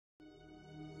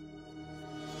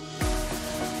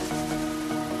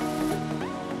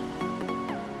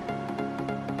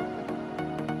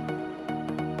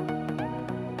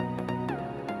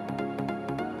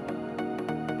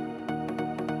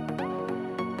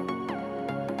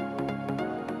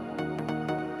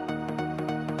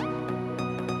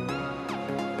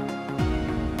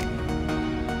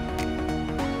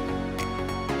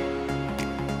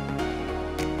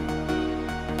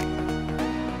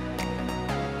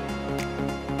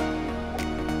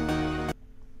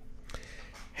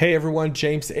Hey everyone,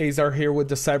 James Azar here with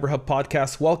the CyberHub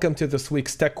Podcast. Welcome to this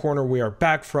week's Tech Corner. We are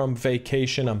back from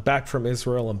vacation. I'm back from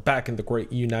Israel. I'm back in the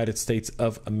great United States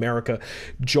of America.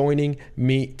 Joining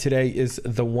me today is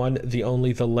the one, the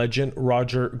only, the legend,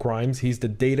 Roger Grimes. He's the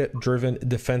Data-Driven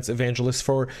Defense Evangelist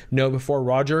for KnowBe4.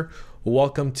 Roger,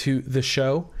 welcome to the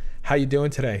show. How you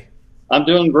doing today? I'm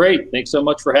doing great. Thanks so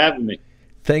much for having me.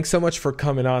 Thanks so much for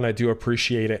coming on. I do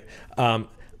appreciate it.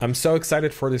 I'm so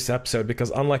excited for this episode because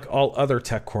unlike all other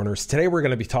tech corners, today we're going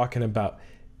to be talking about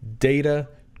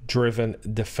data-driven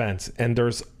defense. And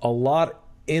there's a lot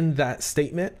in that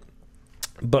statement.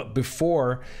 But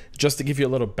before, just to give you a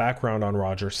little background on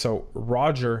Roger. So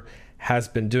Roger has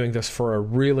been doing this for a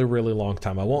really, really long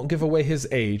time. I won't give away his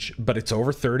age, but it's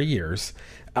over 30 years.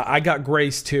 I got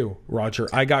grays too, Roger.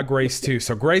 I got grays too.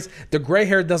 So grays, the gray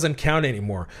hair doesn't count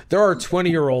anymore. There are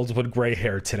 20-year-olds with gray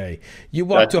hair today. You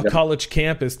walk to a college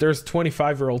campus, there's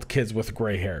 25-year-old kids with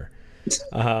gray hair.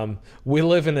 We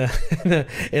live in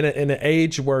an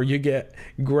age where you get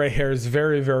gray hairs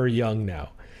very, very young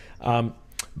now.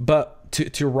 But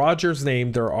to Roger's name,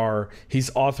 he's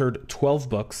authored 12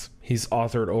 books. He's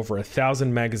authored over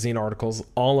 1,000 magazine articles,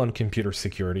 all on computer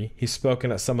security. He's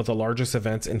spoken at some of the largest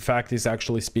events. In fact, he's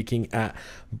actually speaking at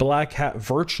Black Hat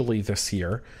virtually this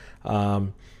year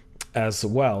as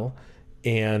well.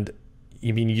 And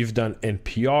I mean, you've done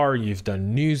NPR, you've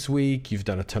done Newsweek, you've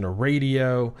done a ton of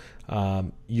radio.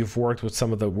 You've worked with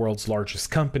some of the world's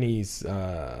largest companies,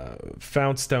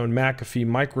 Foundstone, McAfee,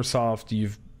 Microsoft.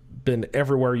 You've been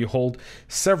everywhere. You hold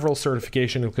several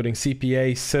certifications, including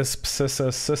CPA, CISP, CISA,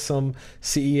 CISM,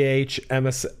 CEH,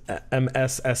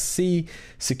 MSSC,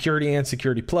 Security and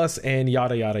Security Plus, and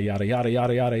yada, yada, yada, yada,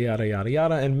 yada, yada, yada, yada,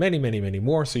 yada, and many, many, many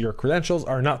more. So your credentials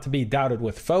are not to be doubted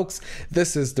with, folks.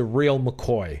 This is the real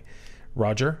McCoy.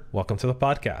 Roger, welcome to the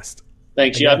podcast.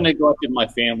 Thanks. Yeah, I've neglected my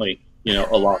family,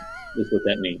 a lot is what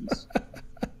that means.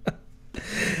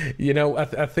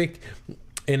 I think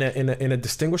in a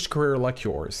distinguished career like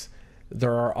yours,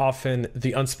 there are often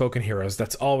the unspoken heroes.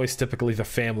 That's always typically the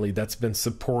family that's been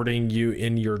supporting you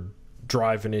in your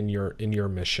drive and in your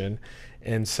mission.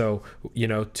 And so,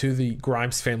 to the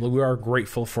Grimes family, we are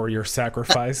grateful for your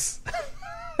sacrifice.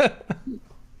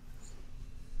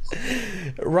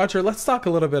 Roger, let's talk a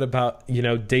little bit about,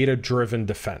 data-driven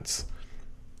defense.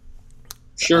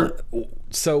 Sure.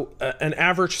 So an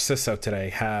average CISO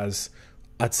today has,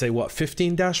 I'd say,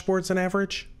 15 dashboards on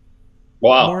average?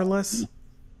 Wow. More or less?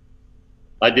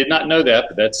 I did not know that,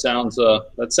 but that sounds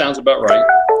about right.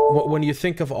 When you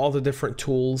think of all the different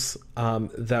tools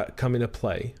that come into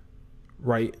play,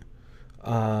 right,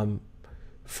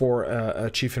 for a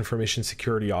chief information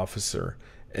security officer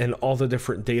and all the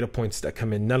different data points that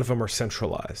come in, none of them are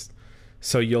centralized.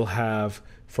 So you'll have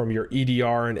from your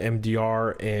EDR and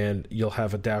MDR, and you'll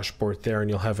have a dashboard there,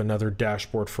 and you'll have another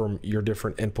dashboard from your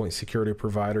different endpoint security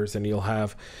providers, and you'll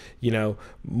have,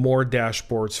 more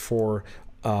dashboards for,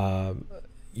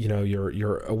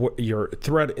 your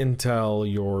threat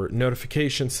intel, your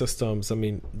notification systems. I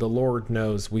mean, the Lord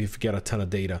knows we've got a ton of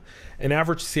data. An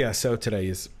average CISO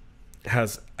today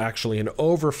has actually an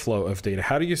overflow of data.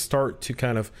 How do you start to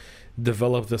kind of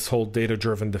develop this whole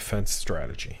data-driven defense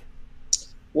strategy?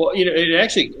 Well,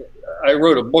 I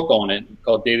wrote a book on it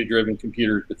called Data-Driven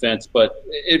Computer Defense, but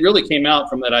it really came out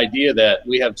from that idea that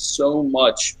we have so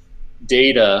much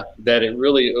data that it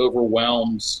really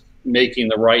overwhelms making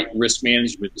the right risk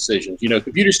management decisions.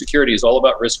 Computer security is all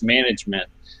about risk management,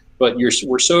 but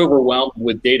we're so overwhelmed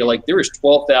with data. Like there is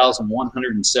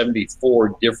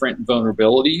 12,174 different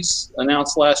vulnerabilities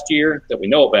announced last year that we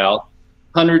know about.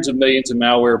 Hundreds of millions of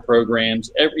malware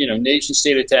programs, nation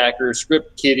state attackers,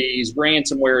 script kiddies,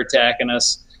 ransomware attacking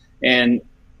us, and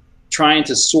trying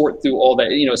to sort through all that.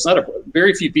 It's not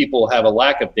very few people have a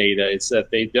lack of data. It's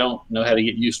that they don't know how to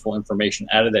get useful information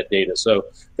out of that data. So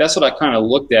that's what I kind of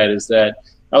looked at, is that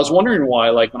I was wondering why,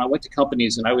 like when I went to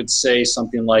companies and I would say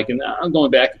something like, and I'm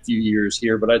going back a few years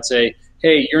here, but I'd say,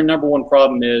 hey, your number one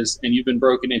problem is, and you've been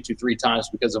broken into 3 times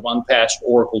because of unpatched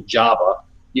Oracle Java.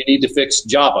 You need to fix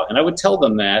Java. And I would tell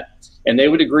them that, and they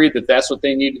would agree that that's what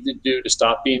they needed to do to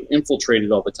stop being infiltrated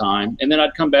all the time. And then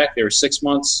I'd come back there 6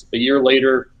 months, a year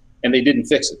later, and they didn't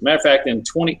fix it. Matter of fact, on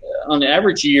an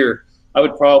average year, I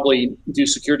would probably do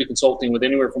security consulting with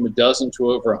anywhere from a dozen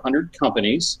to over 100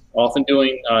 companies, often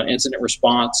doing incident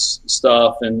response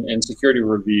stuff and security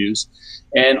reviews.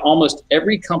 And almost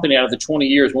every company out of the 20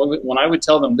 years, when I would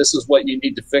tell them this is what you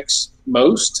need to fix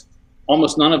most,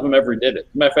 almost none of them ever did it.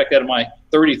 Matter of fact, out of my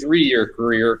 33-year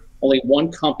career, only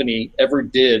one company ever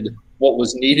did what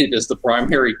was needed as the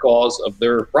primary cause of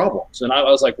their problems. And I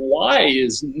was like, why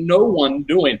is no one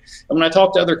doing? And when I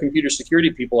talked to other computer security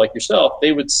people like yourself,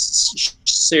 they would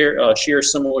share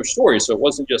similar stories. So it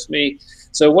wasn't just me.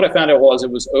 So what I found out was it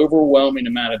was overwhelming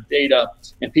amount of data,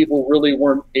 and people really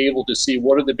weren't able to see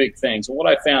what are the big things. And what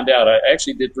I found out, I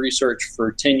actually did research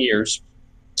for 10 years,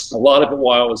 a lot of it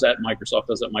while I was at Microsoft.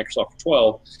 I was at Microsoft for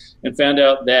 12, and found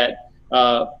out that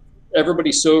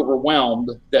everybody's so overwhelmed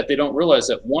that they don't realize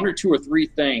that one or two or three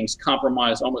things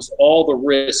compromise almost all the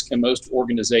risk in most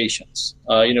organizations.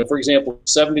 For example,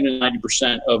 70 to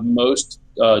 90% of most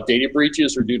data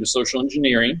breaches are due to social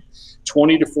engineering.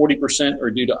 20 to 40% are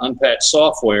due to unpatched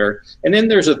software. And then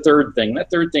there's a third thing.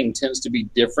 That third thing tends to be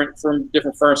different from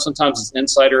different firms. Sometimes it's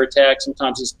insider attacks.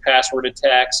 Sometimes it's password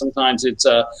attacks. Sometimes it's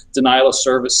denial of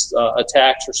service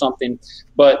attacks or something.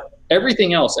 But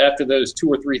everything else after those two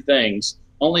or three things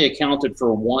only accounted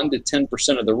for 1 to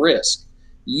 10% of the risk.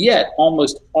 Yet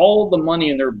almost all of the money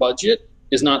in their budget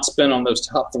is not spent on those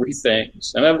top three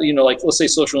things. And that, like let's say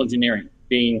social engineering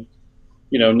being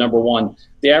number one.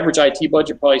 The average IT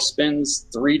budget probably spends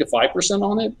 3 to 5%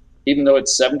 on it, even though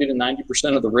it's 70 to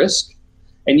 90% of the risk.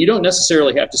 And you don't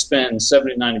necessarily have to spend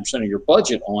 70 to 90% of your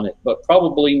budget on it, but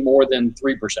probably more than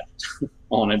 3%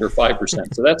 on it or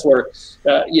 5%. So that's where,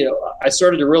 I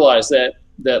started to realize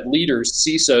that leaders,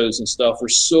 CISOs and stuff, were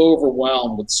so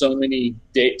overwhelmed with so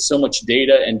much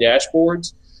data and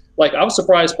dashboards. Like I was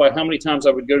surprised by how many times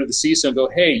I would go to the CISO and go,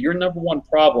 hey, your number one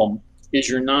problem is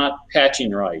you're not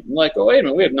patching right. I'm like, oh, wait a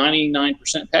minute, we have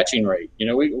 99% patching rate.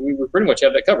 We pretty much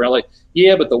have that covered. I'm like,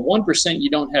 yeah, but the 1% you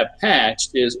don't have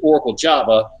patched is Oracle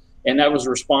Java, and that was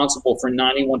responsible for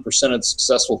 91% of the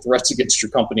successful threats against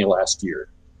your company last year.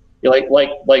 Like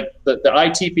the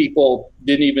IT people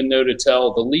didn't even know to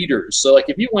tell the leaders. So like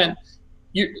if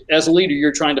as a leader,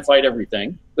 you're trying to fight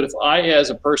everything. But if I, as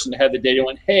a person, had the data,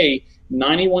 went, hey,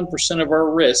 91% of our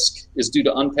risk is due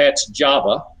to unpatched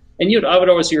Java. And I would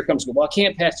always hear companies go, well, I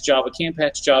can't patch Java,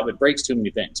 it breaks too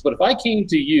many things. But if I came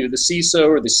to you, the CISO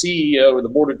or the CEO or the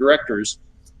board of directors,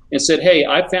 and said, hey,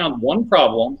 I found one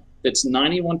problem that's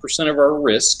 91% of our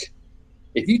risk,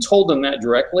 if you told them that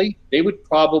directly, they would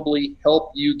probably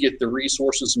help you get the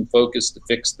resources and focus to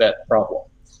fix that problem.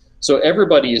 So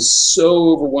everybody is so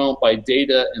overwhelmed by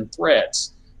data and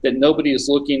threats that nobody is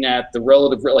looking at the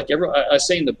relative, I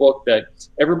say in the book that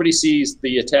everybody sees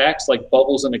the attacks like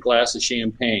bubbles in a glass of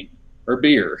champagne or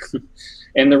beer.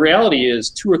 And the reality is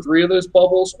 2 or 3 of those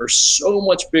bubbles are so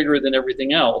much bigger than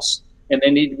everything else, and they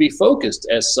need to be focused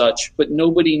as such, but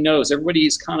nobody knows.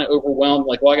 Everybody's kind of overwhelmed,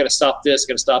 like, well, I got to stop this,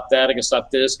 got to stop that, I got to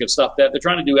stop this, got to stop that. They're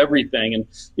trying to do everything. And,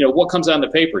 what comes out in the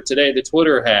paper today, the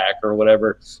Twitter hack or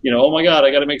whatever, oh my God,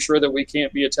 I got to make sure that we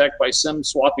can't be attacked by SIM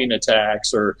swapping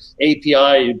attacks or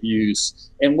API abuse.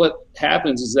 And what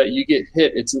happens is that you get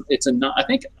hit. I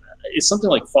think it's something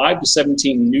like 5 to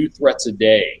 17 new threats a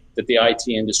day that the IT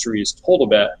industry is told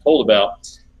about.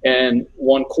 And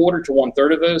 1/4 to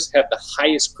 1/3 of those have the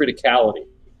highest criticality.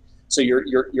 So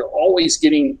you're always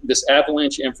getting this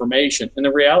avalanche information. And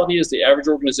the reality is the average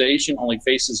organization only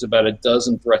faces about a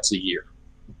dozen threats a year.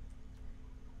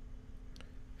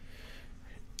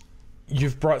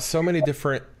 You've brought so many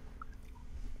different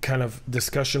kind of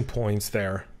discussion points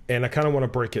there, and I kind of want to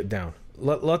break it down.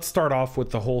 Let's start off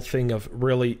with the whole thing of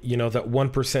really, that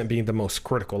 1% being the most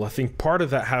critical. I think part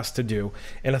of that has to do,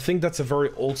 and I think that's a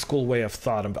very old school way of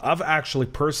thought. I've actually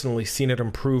personally seen it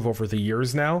improve over the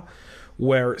years now,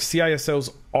 where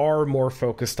CISOs are more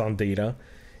focused on data,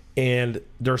 and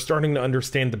they're starting to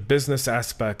understand the business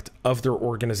aspect of their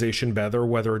organization better,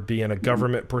 whether it be in a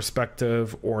government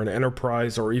perspective or an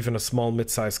enterprise or even a small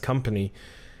mid-sized company,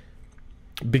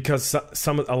 because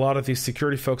a lot of these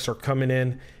security folks are coming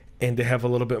in and they have a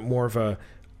little bit more of a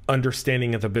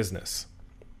understanding of the business.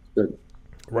 Good.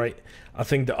 Right? I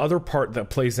think the other part that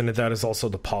plays into that is also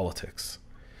the politics.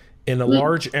 In a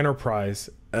large enterprise,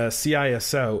 a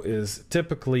CISO is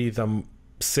typically the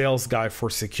sales guy for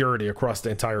security across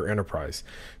the entire enterprise.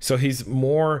 So he's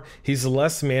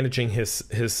less managing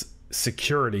his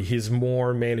security. He's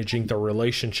more managing the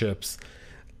relationships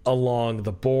along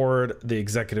the board, the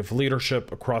executive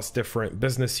leadership across different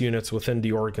business units within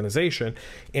the organization,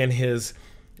 and his,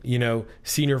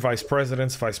 senior vice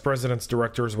presidents,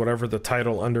 directors, whatever the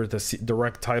title under the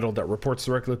direct title that reports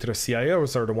directly to the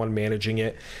CIOs are the one managing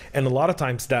it. And a lot of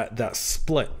times that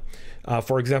split.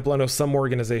 For example, I know some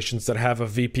organizations that have a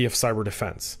VP of cyber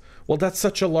defense. Well, that's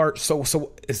such a large,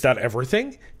 so is that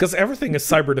everything? Because everything is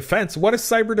cyber defense. What is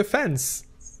cyber defense?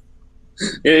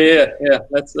 Yeah.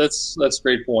 That's a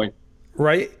great point.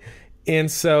 Right. And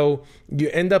so you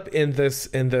end up in this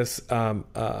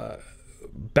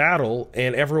battle,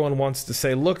 and everyone wants to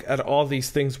say, look at all these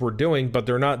things we're doing, but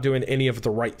they're not doing any of the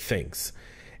right things.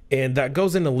 And that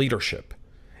goes into leadership.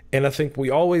 And I think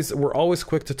we're always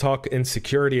quick to talk in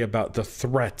security about the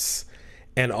threats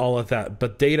and all of that,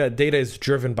 but data is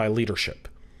driven by leadership.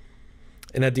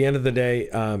 And at the end of the day,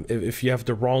 if you have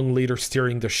the wrong leader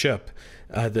steering the ship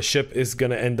is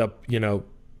going to end up,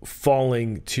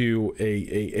 falling to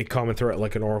a common threat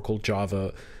like an Oracle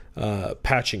Java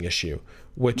patching issue.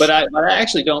 But I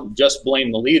actually don't just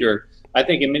blame the leader. I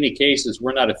think in many cases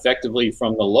we're not effectively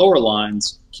from the lower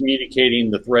lines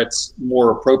communicating the threats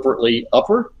more appropriately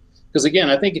upper. Because again,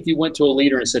 I think if you went to a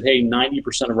leader and said, hey,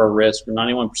 90% of our risk or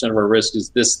 91% of our risk is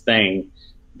this thing,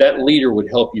 that leader would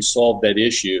help you solve that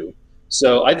issue.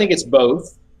 So I think it's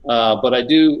both. But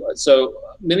so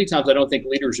many times I don't think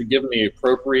leaders are given the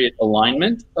appropriate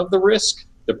alignment of the risk,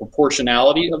 the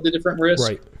proportionality of the different risks.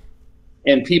 Right.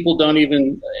 And people don't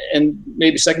even, and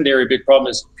maybe secondary big problem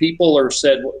is people are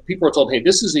told, hey,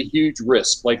 this is a huge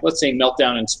risk. Like let's say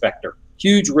Meltdown Inspector,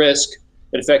 huge risk.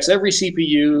 It affects every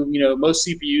CPU. Most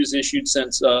CPUs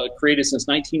created since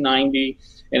 1990,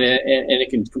 and it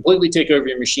can completely take over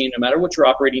your machine no matter what your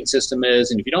operating system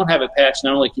is. And if you don't have it patched,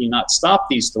 not only can you not stop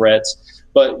these threats,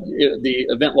 but the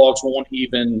event logs won't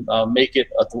even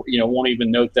won't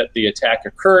even note that the attack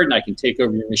occurred, and I can take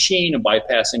over your machine and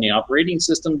bypass any operating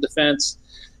system defense.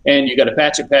 And you got to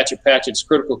patch it. It's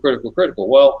critical.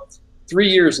 Well, 3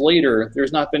 years later,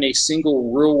 there's not been a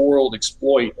single real-world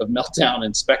exploit of Meltdown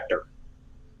Inspector.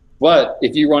 But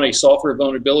if you run a software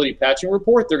vulnerability patching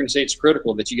report, they're going to say it's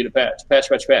critical that you get a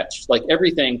patch. Like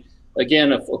everything,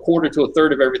 again, a quarter to a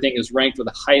third of everything is ranked with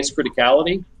the highest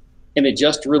criticality, and it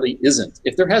just really isn't.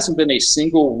 If there hasn't been a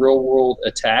single real-world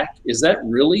attack, is that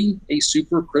really a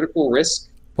super critical risk?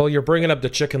 Well, you're bringing up the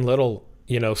Chicken Little,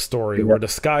 story where the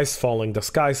sky's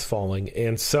falling,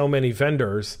 and so many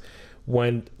vendors,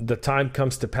 when the time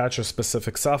comes to patch a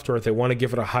specific software, they want to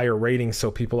give it a higher rating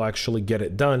so people actually get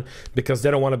it done because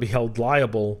they don't want to be held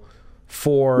liable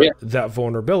for that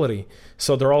vulnerability.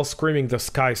 So they're all screaming, the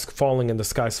sky's falling,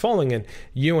 and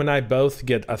you and I both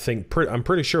get, I'm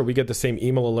pretty sure we get the same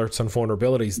email alerts on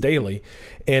vulnerabilities daily,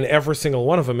 and every single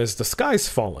one of them is the sky's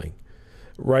falling.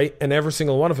 Right. And every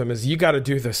single one of them is, you got to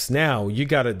do this now. You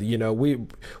got to,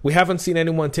 we haven't seen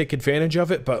anyone take advantage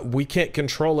of it, but we can't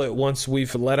control it once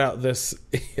we've let out this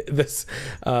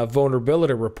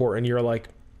vulnerability report. And you're like,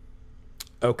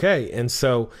 okay. And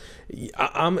so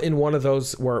I'm in one of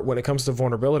those where when it comes to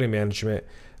vulnerability management,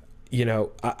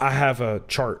 I have a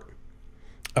chart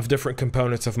of different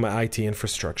components of my IT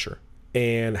infrastructure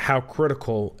and how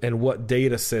critical and what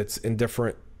data sits in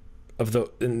different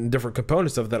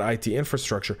components of that IT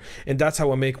infrastructure. And that's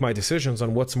how I make my decisions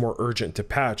on what's more urgent to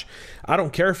patch. I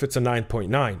don't care if it's a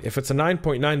 9.9. If it's a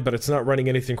 9.9, but it's not running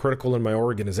anything critical in my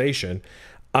organization,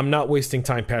 I'm not wasting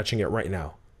time patching it right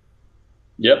now.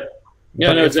 Yep.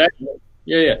 Yeah, no, exactly.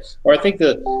 Yeah. Or I think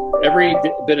that every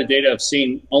bit of data I've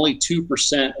seen, only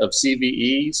 2% of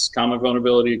CVEs, common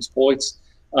vulnerability exploits,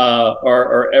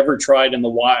 are ever tried in the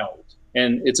wild.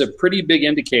 And it's a pretty big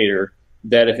indicator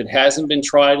that if it hasn't been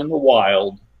tried in the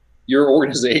wild, your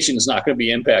organization is not going to be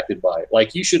impacted by it.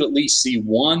 Like you should at least see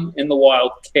one in the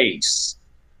wild case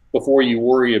before you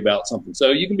worry about something. So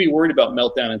you can be worried about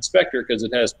Meltdown Inspector because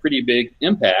it has pretty big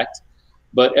impact,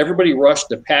 but everybody rushed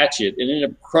to patch it and ended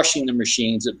up crushing the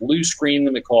machines. It blue screened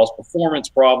them. It caused performance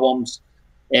problems.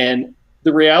 And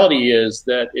the reality is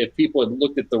that if people had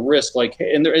looked at the risk,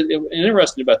 and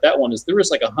interesting about that one is there was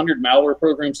like 100 malware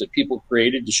programs that people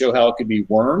created to show how it could be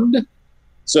wormed.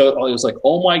 So it was like,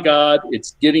 oh my God,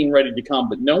 it's getting ready to come.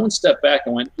 But no one stepped back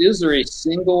and went, is there a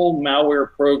single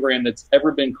malware program that's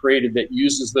ever been created that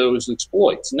uses those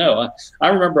exploits? No. I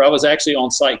remember I was actually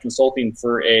on site consulting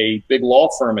for a big law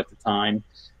firm at the time.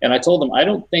 And I told them, I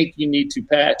don't think you need to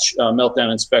patch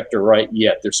Meltdown Inspector right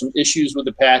yet. There's some issues with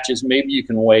the patches. Maybe you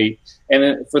can wait. And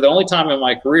then for the only time in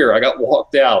my career, I got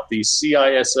walked out. The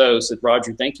CISO said,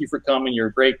 Roger, thank you for coming. You're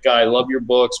a great guy. I love your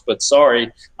books. But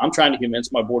sorry, I'm trying to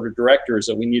convince my board of directors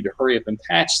that we need to hurry up and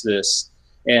patch this.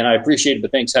 And I appreciate it,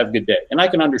 but thanks. Have a good day. And I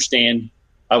can understand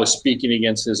I was speaking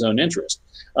against his own interest.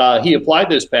 He applied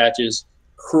those patches,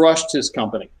 crushed his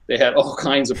company. They had all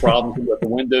kinds of problems with the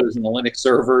Windows and the Linux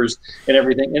servers and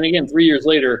everything. And again, 3 years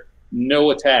later,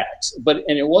 no attacks. And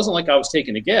it wasn't like I was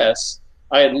taking a guess.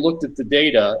 I had looked at the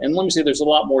data, and let me say there's a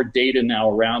lot more data now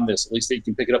around this. At least they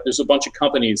can pick it up. There's a bunch of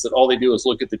companies that all they do is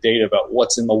look at the data about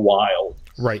what's in the wild.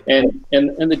 Right. And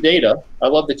the data, I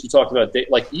love that you talked about data.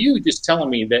 Like you just telling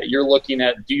me that you're looking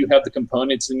at, do you have the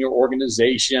components in your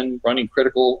organization running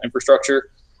critical infrastructure?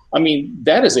 I mean,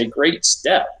 that is a great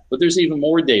step, but there's even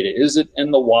more data. Is it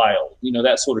in the wild?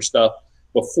 That sort of stuff.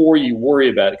 before you worry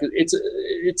about it.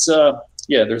 Because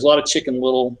yeah, there's a lot of Chicken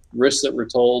Little risks that we're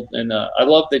told. And I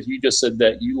love that you just said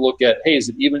that you look at, hey, is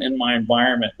it even in my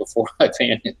environment before I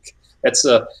panic? That's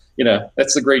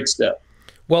that's a great step.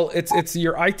 Well, it's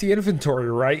your IT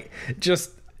inventory, right?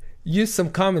 Just use some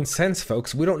common sense,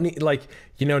 folks. We don't need,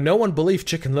 no one believed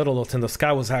Chicken Little until the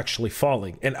sky was actually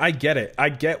falling. And I get it. I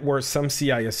get where some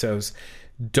CISOs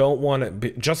don't want to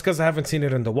be, just because I haven't seen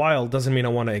it in the wild doesn't mean I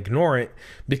want to ignore it,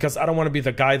 because I don't want to be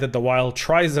the guy that the wild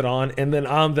tries it on and then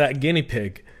I'm that guinea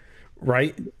pig,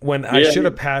 right? When I should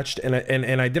have patched and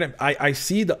I didn't. I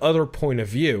see the other point of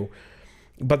view,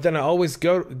 but then I always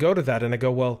go to that and I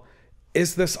go, well,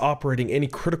 is this operating any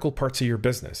critical parts of your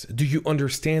business? Do you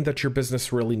understand that your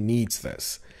business really needs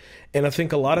this? And I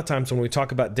think a lot of times when we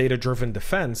talk about data-driven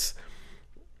defense,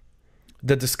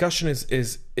 the discussion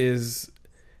is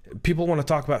people want to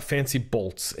talk about fancy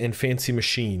bolts and fancy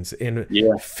machines and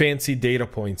fancy data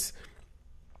points.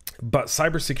 But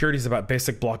cybersecurity is about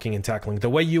basic blocking and tackling. The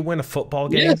way you win a football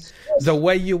game, the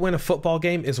way you win a football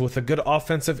game is with a good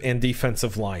offensive and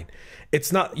defensive line.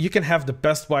 It's not, you can have the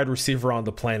best wide receiver on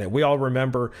the planet. We all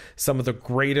remember some of the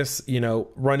greatest,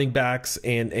 running backs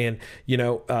and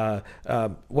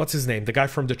what's his name? The guy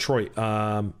from Detroit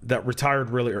that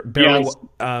retired really early.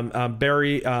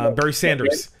 Barry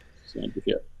Sanders.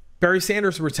 Barry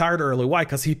Sanders retired early. Why?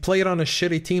 Because he played on a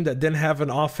shitty team that didn't have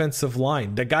an offensive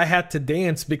line. The guy had to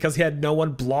dance because he had no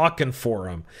one blocking for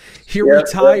him. He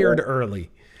retired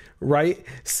early, right?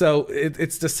 So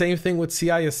it's the same thing with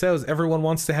CISOs. Everyone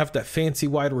wants to have that fancy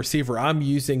wide receiver. I'm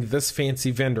using this fancy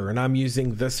vendor and I'm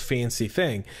using this fancy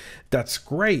thing. That's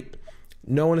great.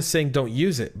 No one is saying don't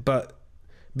use it. But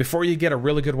before you get a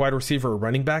really good wide receiver or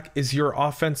running back, is your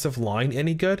offensive line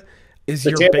any good? Is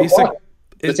your basic...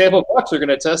 The Tampa Bucs are going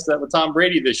to test that with Tom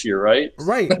Brady this year, right?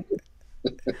 Right.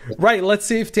 Right. Let's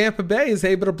see if Tampa Bay is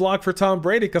able to block for Tom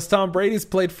Brady, because Tom Brady's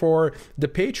played for the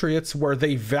Patriots where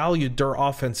they valued their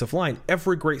offensive line.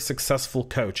 Every great successful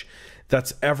coach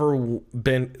that's ever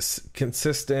been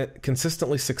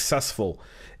consistently successful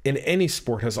in any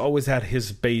sport has always had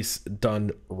his base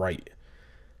done right.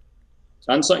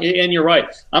 And you're right.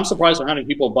 I'm surprised at how many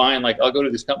people buying, I'll go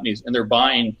to these companies and they're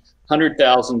buying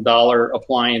 $100,000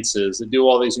 appliances that do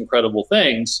all these incredible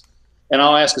things. And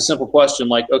I'll ask a simple question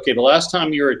okay, the last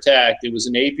time you were attacked, it was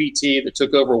an APT that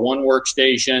took over one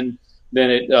workstation. Then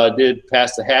it did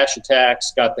pass the hash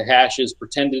attacks, got the hashes,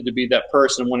 pretended to be that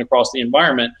person, went across the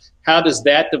environment. How does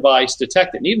that device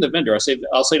detect it? And even the vendor,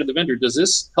 I'll say to the vendor, does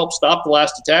this help stop the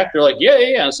last attack? They're like,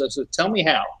 yeah. So tell me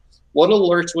how. What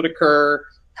alerts would occur?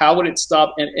 How would it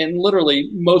stop? And literally,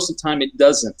 most of the time, it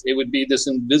doesn't. It would be this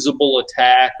invisible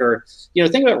attack, or,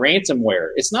 think about ransomware.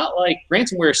 It's not like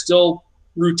ransomware is still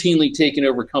routinely taking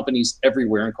over companies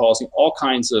everywhere and causing all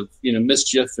kinds of,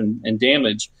 mischief and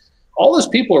damage. All those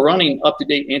people are running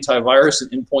up-to-date antivirus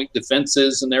and endpoint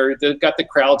defenses, and they've got the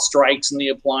crowd strikes and the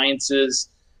appliances.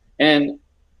 And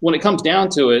when it comes down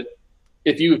to it,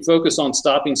 if you would focus on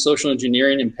stopping social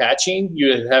engineering and patching, you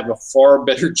would have a far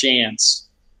better chance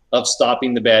of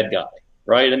stopping the bad guy,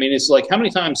 right? I mean, it's how many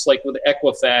times, with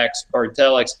Equifax or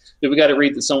Telex, did we got to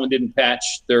read that someone didn't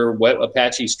patch their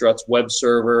Apache Struts web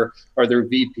server or their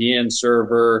VPN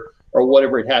server or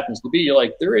whatever it happens to be? You're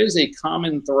like, there is a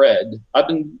common thread. I've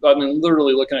been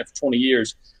literally looking at it for 20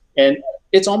 years, and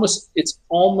it's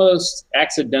almost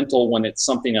accidental when it's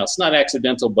something else. Not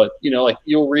accidental, but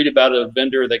you'll read about a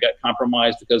vendor that got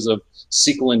compromised because of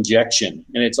SQL injection,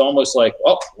 and it's almost like,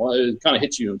 it kind of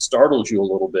hits you and startles you a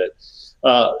little bit,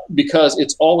 because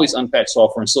it's always unpatched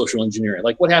software and social engineering.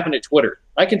 What happened at Twitter?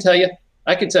 I can tell you,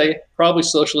 probably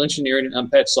social engineering and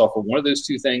unpatched software. One of those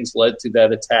two things led to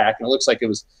that attack, and it looks like it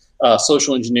was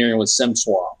social engineering with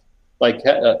SIM-swap,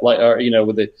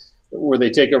 where they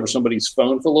take over somebody's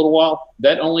phone for a little while.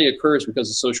 That only occurs because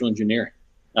of social engineering.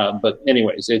 But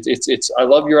anyways, it's I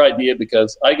love your idea,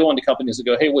 because I go into companies and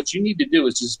go, hey, what you need to do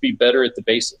is just be better at the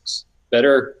basics.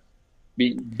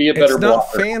 Be a better blocker.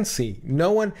 It's not fancy.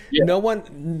 No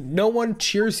one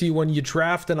cheers you when you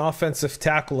draft an offensive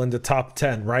tackle in the top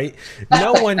 10, right?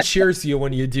 No one cheers you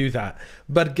when you do that.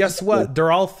 But guess what?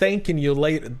 They're all thanking you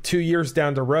 2 years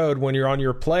down the road when you're on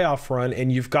your playoff run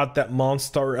and you've got that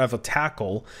monster of a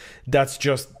tackle that's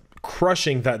just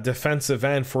crushing that defensive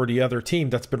end for the other team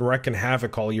that's been wrecking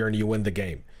havoc all year, and you win the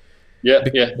game. Yeah,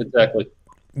 exactly.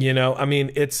 I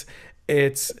mean,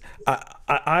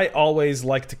 I always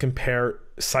like to compare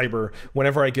cyber.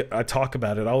 Whenever I talk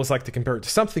about it, I always like to compare it to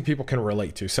something people can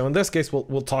relate to. So in this case,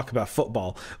 we'll talk about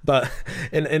football, but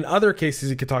in other cases,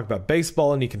 you can talk about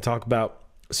baseball, and you can talk about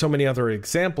so many other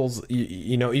examples,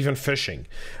 you know, even fishing.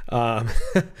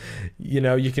 You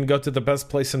know, you can go to the best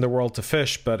place in the world to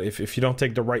fish, but if you don't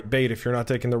take the right bait, if you're not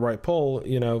taking the right pole,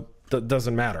 you know, that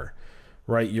doesn't matter,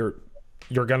 right? You're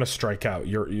gonna strike out.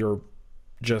 You're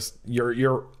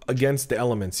against the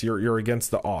elements. You're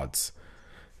against the odds,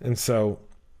 and so.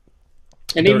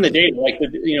 And even the data, like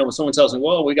you know, when someone tells me,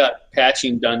 "Well, we got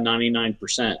patching done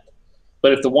 99%,"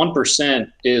 but if the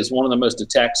 1% is one of the most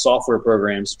attacked software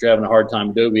programs that you're having a hard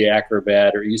time, Adobe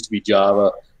Acrobat, or it used to be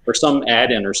Java, or some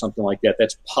add-in or something like that,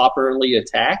 that's popularly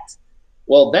attacked,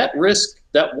 well, that risk,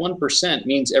 that 1%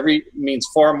 means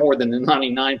far more than the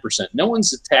 99%. No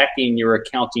one's attacking your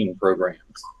accounting program,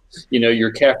 you know,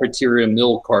 your cafeteria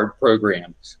meal card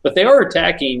program, but they are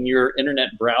attacking your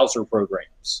internet browser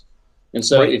programs. And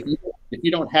so right. if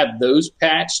you don't have those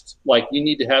patched, like you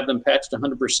need to have them patched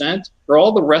 100%, or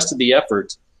all the rest of the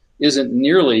effort isn't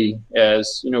nearly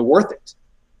as, you know, worth it.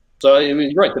 So I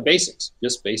mean, you're right, the basics,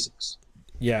 just basics.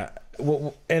 Yeah,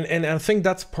 well, and I think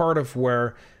that's part of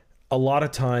where a lot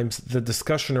of times the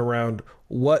discussion around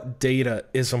what data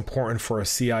is important for a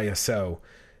CISO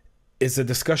is a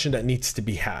discussion that needs to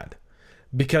be had.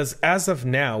 Because as of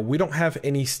now, we don't have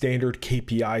any standard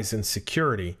KPIs in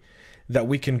security that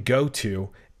we can go to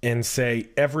and say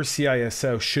every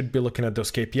CISO should be looking at those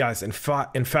KPIs.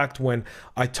 In fact, when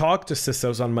I talk to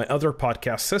CISOs on my other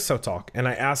podcast, CISO Talk, and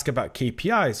I ask about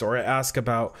KPIs, or I ask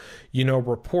about, you know,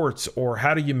 reports, or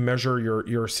how do you measure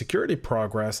your security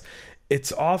progress,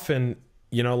 it's often,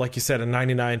 you know, like you said, a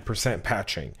 99%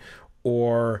 patching,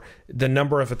 or the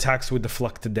number of attacks we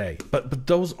deflect today. But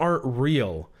those aren't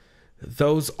real.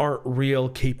 Those aren't real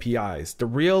KPIs. The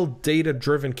real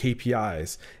data-driven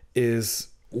KPIs is,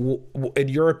 in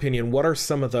your opinion, what are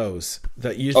some of those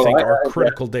that you think are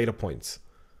critical data points?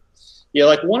 Yeah,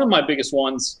 like one of my biggest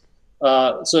ones.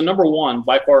 So number one,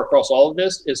 by far across all of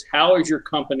this, is how is your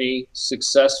company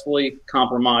successfully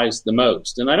compromised the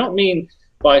most? And I don't mean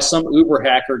by some Uber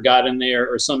hacker got in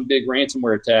there or some big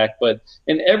ransomware attack, but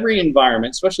in every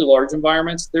environment, especially large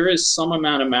environments, there is some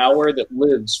amount of malware that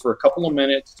lives for a couple of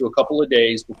minutes to a couple of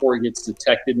days before it gets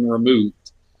detected and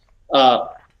removed.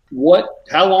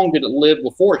 How long did it live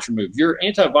before it's removed? Your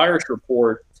antivirus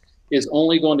report is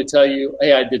only going to tell you,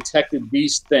 hey, I detected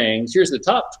these things. Here's the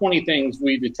top 20 things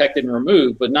we detected and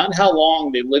removed, but not how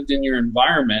long they lived in your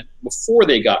environment before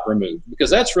they got removed, because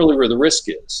that's really where the risk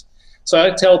is. So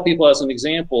I tell people, as an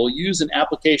example, use an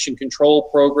application control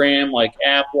program like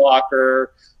AppLocker,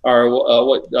 or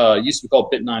what used to be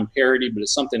called Bit9 Parity, but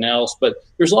it's something else. But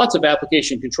there's lots of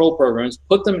application control programs.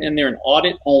 Put them in there in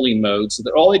audit-only mode so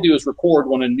that all they do is record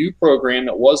when a new program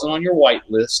that wasn't on your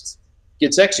whitelist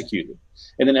gets executed.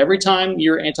 And then every time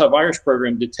your antivirus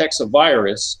program detects a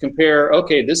virus, compare,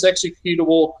 okay, this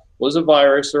executable was a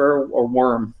virus or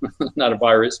worm, not a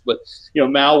virus, but you know,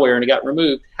 malware, and it got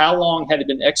removed. How long had it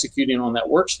been executing on that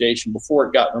workstation before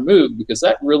it got removed? Because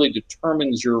that really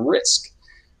determines your risk.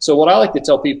 So what I like to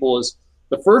tell people is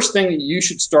the first thing that you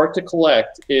should start to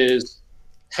collect is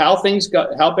how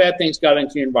bad things got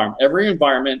into your environment. Every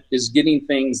environment is getting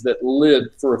things that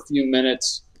lived for a few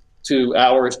minutes to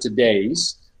hours to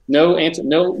days. No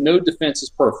defense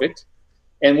is perfect.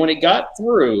 And when it got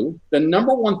through, the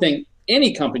number one thing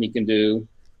any company can do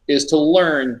is to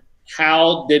learn,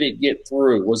 how did it get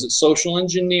through? Was it social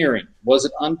engineering? Was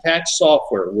it unpatched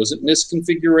software? Was it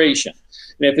misconfiguration?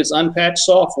 And if it's unpatched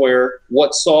software,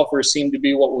 what software seemed to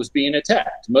be what was being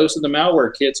attacked? Most of the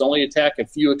malware kits only attack a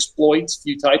few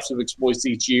types of exploits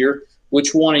each year.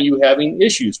 Which one are you having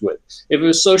issues with? If it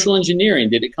was social engineering,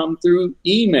 did it come through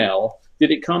email?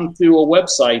 Did it come through a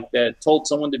website that told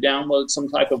someone to download some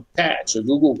type of patch, a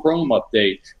Google Chrome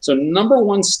update? So number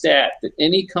one stat that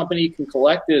any company can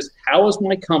collect is, how is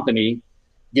my company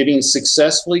getting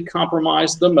successfully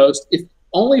compromised the most, if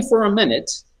only for a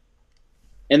minute,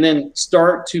 and then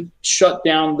start to shut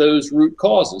down those root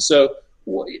causes. So,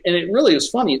 and it really is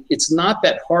funny, it's not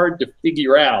that hard to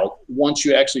figure out once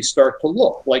you actually start to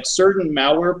look. Like certain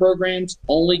malware programs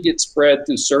only get spread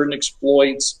through certain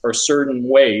exploits or certain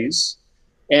ways.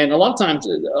 And a lot of times,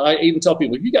 I even tell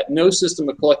people, if you got no system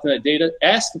of collecting that data,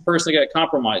 ask the person that got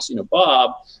compromised. You know,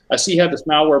 Bob, I see you have this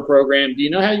malware program. Do you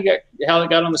know how it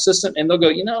got on the system? And they'll go,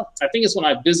 you know, I think it's when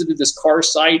I visited this car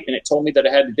site and it told me that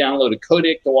I had to download a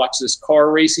codec to watch this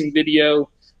car racing video.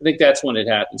 I think that's when it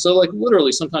happened. So, like,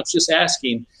 literally, sometimes just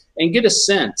asking and get a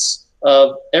sense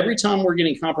of every time we're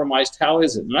getting compromised, how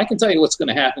is it? And I can tell you what's going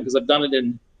to happen because I've done it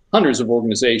in hundreds of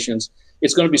organizations.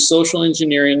 It's going to be social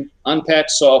engineering, unpatched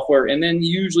software, and then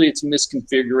usually it's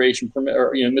misconfiguration,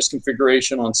 or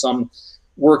misconfiguration on some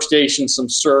workstation, some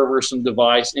server, some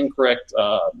device, incorrect,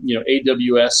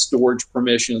 AWS storage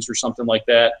permissions or something like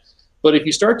that. But if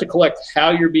you start to collect how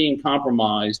you're being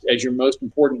compromised as your most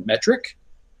important metric,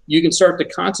 you can start to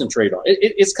concentrate on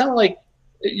it. It's kind of like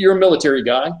you're a military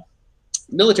guy.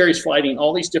 Military is fighting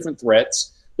all these different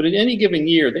threats, but in any given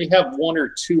year, they have 1 or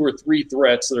 2 or 3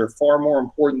 threats that are far more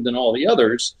important than all the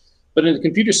others. But in the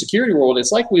computer security world,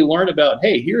 it's like we learn about,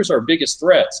 hey, here's our biggest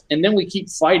threats, and then we keep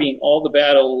fighting all the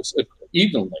battles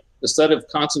evenly instead of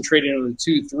concentrating on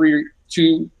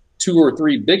the two or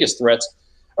three biggest threats.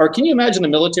 Or can you imagine the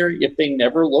military if they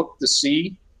never looked to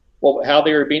see, well, how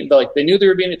they were being, like they knew they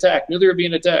were being attacked,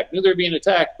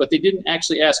 but they didn't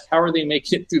actually ask, how are they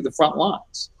making it through the front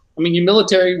lines? I mean, your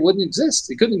military wouldn't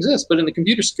exist. It couldn't exist. But in the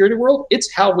computer security world,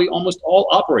 it's how we almost all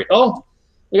operate. Oh,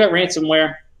 we got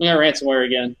ransomware. We got ransomware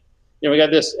again. We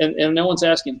got this. And no one's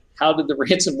asking, how did the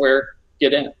ransomware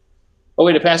get in? Oh,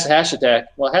 wait, it passed a hash attack.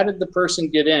 Well, how did the person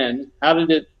get in? How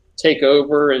did it take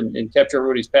over and capture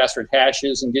everybody's password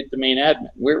hashes and get the main admin?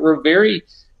 We're very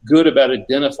good about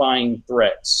identifying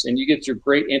threats. And you get your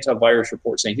great antivirus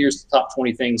report saying, here's the top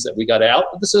 20 things that we got out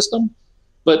of the system.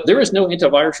 But there is no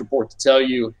antivirus report to tell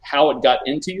you how it got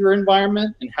into your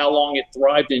environment and how long it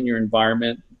thrived in your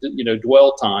environment,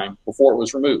 dwell time before it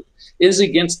was removed. It is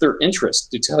against their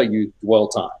interest to tell you dwell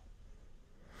time.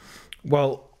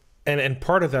 Well, and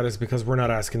part of that is because we're not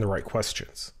asking the right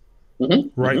questions.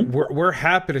 Right? Mm-hmm. We're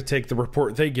happy to take the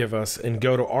report they give us and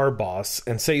go to our boss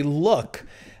and say, look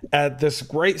at this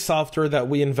great software that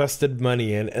we invested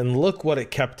money in and look what it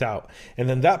kept out. And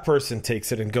then that person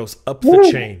takes it and goes up the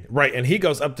chain, right? And he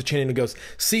goes up the chain and goes,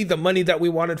 see, the money that we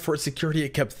wanted for security, it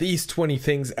kept these 20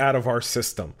 things out of our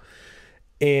system.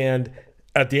 And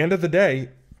at the end of the day,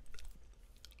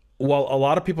 while a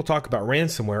lot of people talk about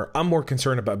ransomware, I'm more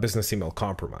concerned about business email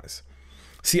compromise.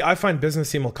 See, I find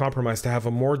business email compromise to have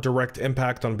a more direct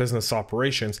impact on business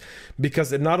operations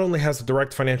because it not only has a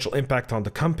direct financial impact on the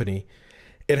company,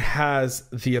 it has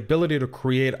the ability to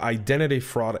create identity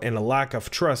fraud and a lack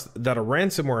of trust that a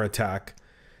ransomware attack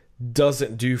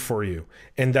doesn't do for you.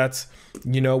 And that's,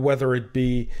 whether it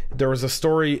be, there was a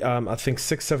story, I think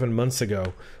 6-7 months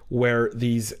ago, where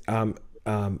these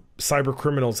cyber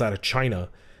criminals out of China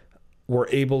were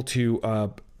able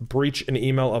to breach an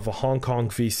email of a Hong Kong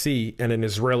VC and an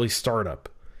Israeli startup.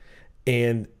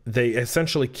 And they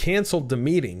essentially canceled the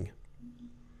meeting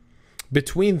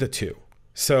between the two.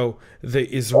 So the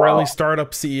Israeli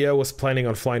startup CEO was planning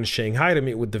on flying to Shanghai to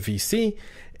meet with the VC.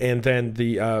 And then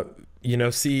the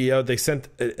CEO, they sent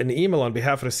an email on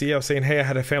behalf of the CEO saying, hey, I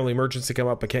had a family emergency come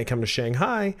up. I can't come to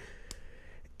Shanghai.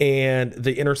 And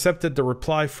they intercepted the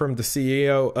reply from the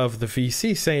CEO of the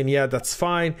VC saying, yeah, that's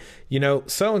fine,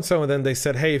 so-and-so. And then they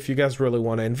said, hey, if you guys really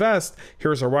want to invest,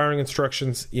 here's our wiring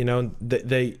instructions.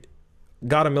 They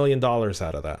got $1 million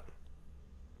out of that.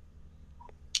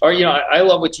 Or, I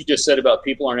love what you just said about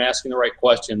people aren't asking the right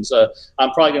questions.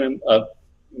 I'm probably going to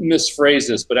misphrase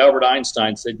this, but Albert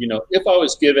Einstein said, if I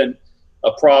was given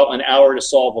an hour to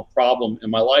solve a problem and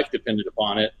my life depended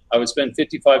upon it, I would spend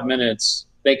 55 minutes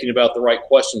thinking about the right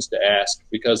questions to ask,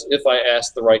 because if I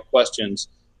asked the right questions,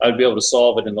 I'd be able to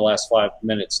solve it in the last 5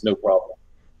 minutes, no problem.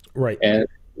 Right. And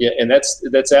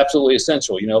that's absolutely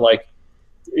essential.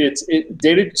 It's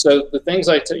data. So the things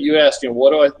you asked,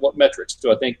 what metrics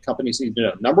do I think companies need to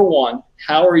know? Number one,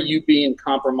 how are you being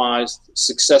compromised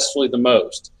successfully the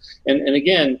most? And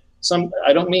again,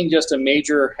 I don't mean just a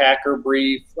major hacker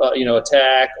brief,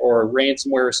 attack or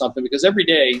ransomware or something, because every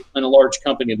day in a large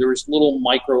company, there's little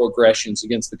microaggressions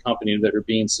against the company that are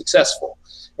being successful.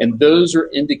 And those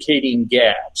are indicating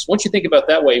gaps. Once you think about it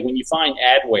that way, when you find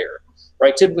adware,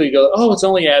 right, typically you go, oh, it's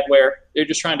only adware. They're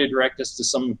just trying to direct us to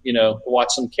some, watch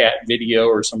some cat video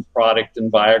or some product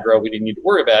in Viagra. We didn't need to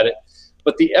worry about it.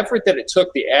 But the effort that it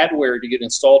took the adware to get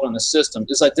installed on the system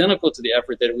is identical to the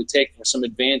effort that it would take for some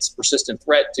advanced persistent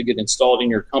threat to get installed in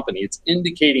your company. It's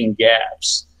indicating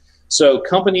gaps. So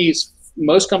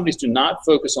most companies do not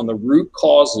focus on the root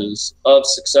causes of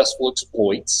successful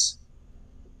exploits.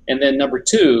 And then number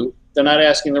two, they're not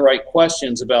asking the right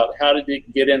questions about how did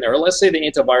it get in there. Or let's say the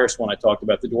antivirus one I talked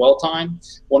about, the dwell time.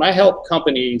 When I help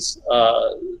companies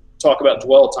talk about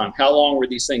dwell time, how long were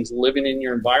these things living in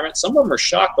your environment? Some of them are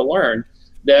shocked to learn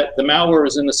that the malware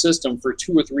was in the system for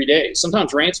 2 or 3 days.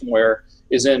 Sometimes ransomware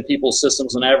is in people's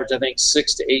systems on average, I think,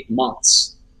 6 to 8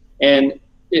 months. And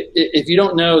if you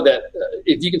don't know that,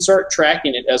 if you can start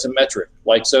tracking it as a metric,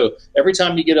 like so every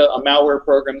time you get a malware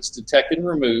program that's detected and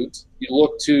removed, you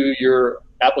look to your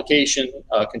application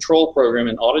control program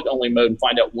in audit-only mode and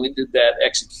find out when did that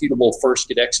executable first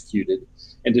get executed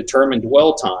and determine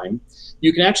dwell time.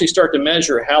 You can actually start to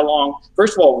measure how long,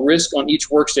 first of all, risk on each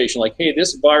workstation, like, hey,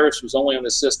 this virus was only on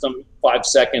the system 5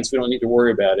 seconds, we don't need to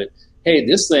worry about it. hey,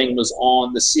 this thing was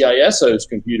on the CISO's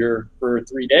computer for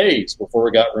 3 days before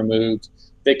it got removed.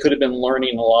 They could have been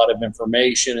learning a lot of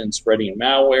information and spreading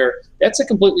malware. That's a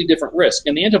completely different risk.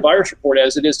 And the antivirus report,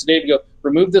 as it is today, we go,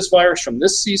 remove this virus from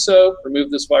this CISO, remove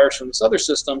this virus from this other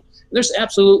system. And there's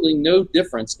absolutely no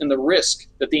difference in the risk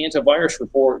that the antivirus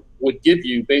report would give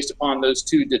you based upon those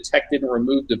two detected and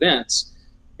removed events.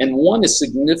 And one is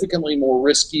significantly more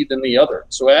risky than the other.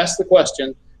 So ask the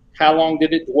question, how long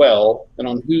did it dwell and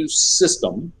on whose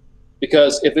system?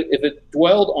 Because if it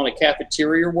dwelled on a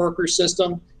cafeteria worker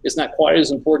system, it's not quite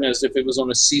as important as if it was on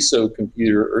a CISO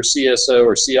computer or CSO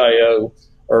or CIO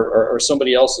or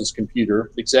somebody else's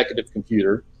computer, executive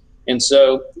computer. And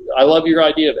so I love your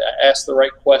idea of ask the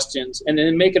right questions and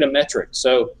then make it a metric.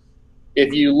 So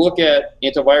if you look at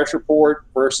antivirus report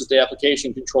versus the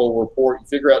application control report, you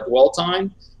figure out dwell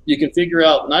time. You can figure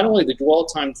out not only the dwell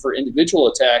time for individual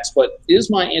attacks, but is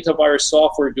my antivirus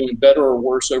software doing better or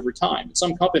worse over time? In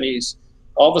some companies,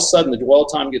 all of a sudden the dwell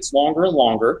time gets longer and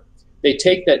longer. They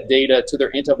take that data to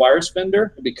their antivirus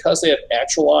vendor, and because they have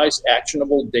actualized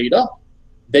actionable data,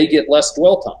 they get less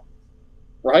dwell time,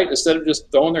 right? Instead of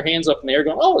just throwing their hands up in the air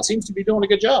going, oh, it seems to be doing a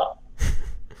good job.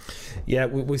 Yeah,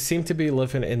 we seem to be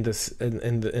living in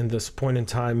this point in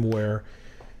time where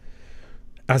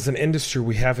as an industry,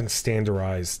 we haven't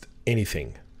standardized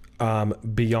anything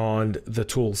beyond the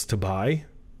tools to buy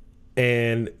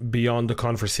and beyond the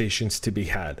conversations to be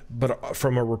had. But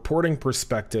from a reporting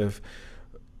perspective,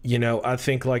 you know, I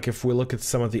think like if we look at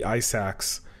some of the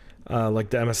ISACs,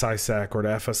 like the MSISAC or the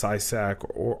FSISAC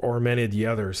or many of the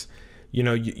others, you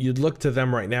know, you'd look to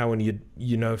them right now and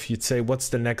you know, if you'd say, what's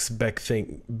the next big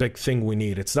thing we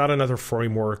need? It's not another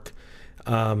framework.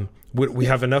 We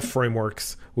have enough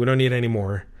frameworks. We don't need any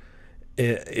more.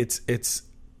 It's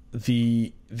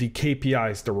the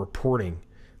KPIs, the reporting.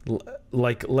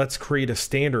 Like, let's create a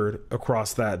standard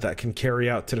across that can carry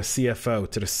out to the CFO,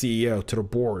 to the CEO, to the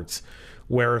boards.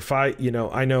 Where if I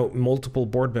know multiple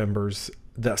board members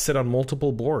that sit on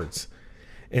multiple boards.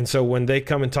 And so when they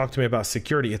come and talk to me about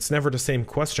security, it's never the same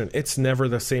question. It's never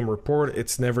the same report.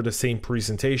 It's never the same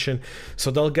presentation.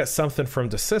 So they'll get something from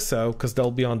the CISO because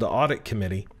they'll be on the audit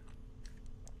committee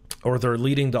or they're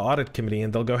leading the audit committee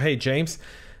and they'll go, hey, James,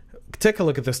 take a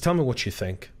look at this. Tell me what you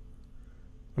think.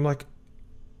 I'm like,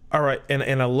 all right.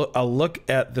 And I'll look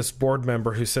at this board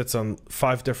member who sits on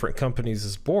 5 different companies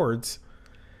as boards,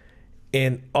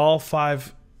 and all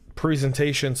 5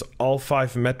 presentations, all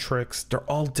 5 metrics, they're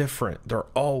all different. They're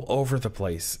all over the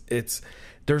place.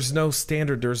 There's no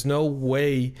standard. There's no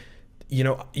way, you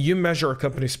know, you measure a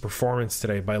company's performance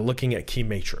today by looking at key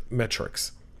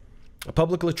metrics.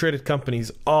 Publicly traded companies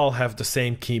all have the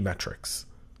same key metrics.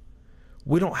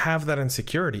 We don't have that in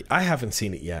security. I haven't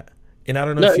seen it yet. And I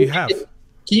don't know if you have.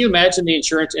 Can you imagine the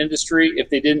insurance industry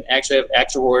if they didn't actually have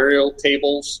actuarial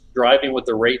tables driving what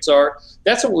the rates are?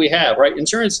 That's what we have, right?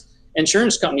 Insurance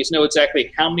companies know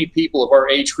exactly how many people of our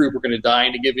age group are going to die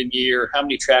in a given year, how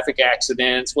many traffic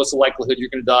accidents, what's the likelihood you're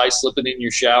going to die slipping in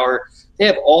your shower. They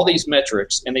have all these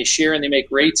metrics, and they share and they make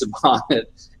rates upon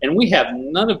it. And we have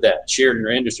none of that shared in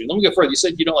our industry. Let me go further. You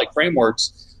said you don't like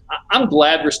frameworks. I'm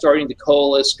glad we're starting to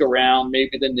coalesce around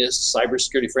maybe the NIST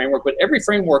cybersecurity framework, but every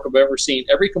framework I've ever seen,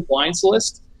 every compliance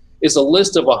list is a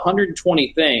list of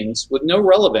 120 things with no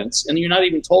relevance, and you're not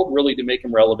even told really to make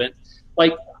them relevant.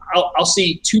 Like, I'll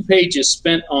see 2 pages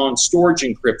spent on storage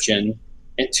encryption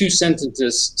and 2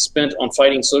 sentences spent on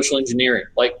fighting social engineering.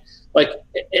 And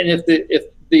if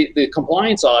the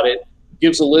compliance audit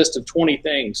gives a list of 20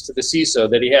 things to the CISO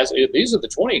that he has, these are the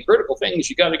 20 critical things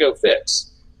you got to go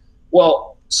fix.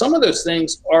 Well, some of those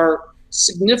things are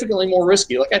significantly more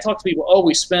risky. Like I talk to people,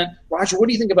 Roger, what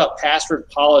do you think about password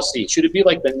policy? Should it be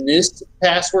like the NIST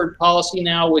password policy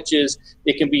now, which is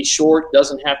it can be short,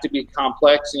 doesn't have to be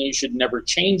complex, and you should never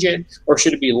change it? Or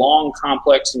should it be long,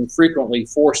 complex, and frequently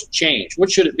forced change?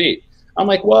 What should it be? I'm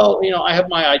like, well, you know, I have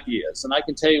my ideas, and I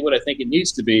can tell you what I think it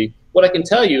needs to be. What I can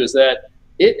tell you is that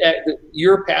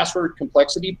your password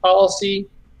complexity policy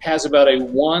has about a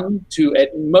 1 to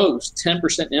at most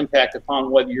 10% impact upon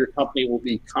whether your company will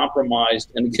be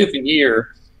compromised in a given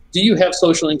year. Do you have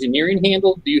social engineering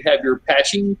handled? Do you have your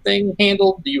patching thing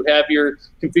handled? Do you have your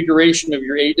configuration of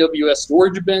your AWS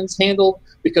storage bins handled?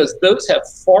 Because those have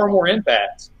far more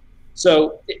impact.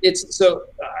 So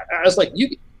I was like,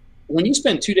 when you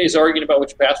spend 2 days arguing about what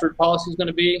your password policy is going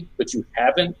to be, but you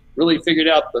haven't really figured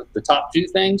out the top 2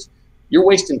 things, you're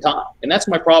wasting time. And that's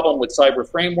my problem with cyber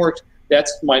frameworks.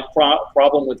 That's my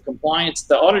problem with compliance.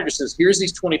 The auditor says, here's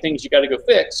these 20 things you got to go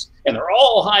fix, and they're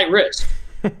all high risk.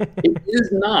 It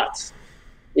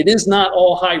is not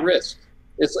all high risk.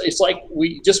 It's like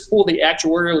we just pull the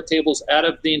actuarial tables out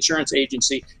of the insurance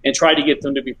agency and try to get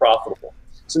them to be profitable.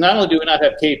 So not only do we not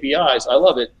have KPIs, I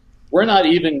love it, we're not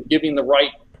even giving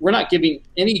we're not giving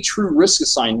any true risk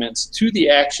assignments to the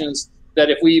actions that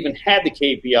if we even had the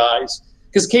KPIs,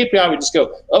 because KPI would just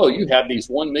go, oh, you have these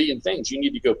 1 million things you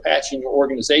need to go patch in your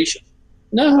organization.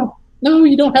 No,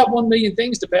 you don't have 1 million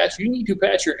things to patch. You need to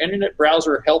patch your internet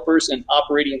browser helpers and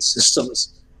operating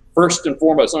systems first and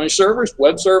foremost. On your servers,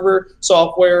 web server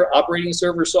software, operating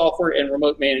server software, and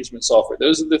remote management software.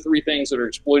 Those are the 3 things that are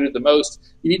exploited the most.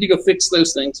 You need to go fix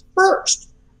those things first.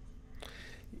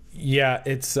 Yeah,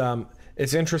 it's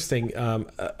interesting.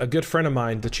 A good friend of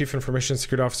mine, the Chief Information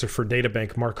Security Officer for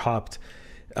DataBank, Mark Hopt,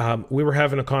 we were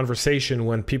having a conversation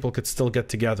when people could still get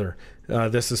together.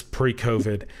 This is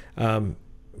pre-COVID.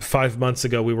 5 months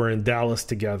ago, we were in Dallas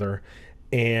together,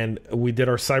 and we did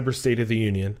our Cyber State of the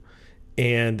Union.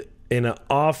 And in an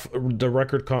off the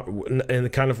record,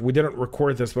 and kind of, we didn't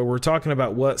record this, but we're talking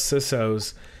about what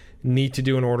CISOs need to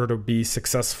do in order to be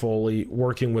successfully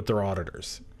working with their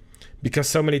auditors. Because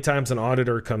so many times an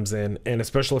auditor comes in, and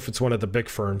especially if it's one of the big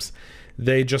firms,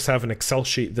 they just have an Excel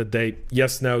sheet that they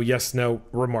yes, no,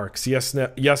 remarks, yes,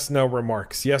 no,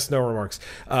 remarks, yes, no, remarks,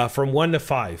 from 1 to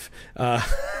 5,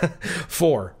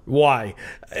 4, why?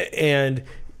 And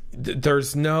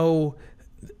there's no...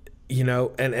 and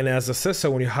as a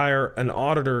CISO, when you hire an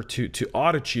auditor to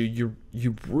audit you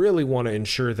really want to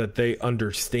ensure that they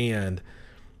understand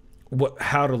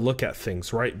how to look at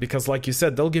things, right? Because like you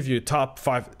said, they'll give you a top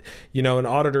 5. An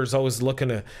auditor's always looking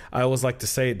to. I always like to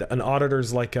say that an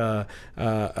auditor's like a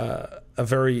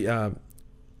very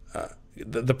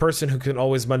the person who can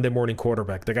always Monday morning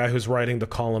quarterback, the guy who's writing the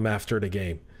column after the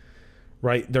game.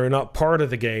 Right? They're not part of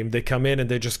the game. They come in and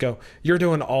they just go, you're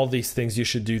doing all these things. You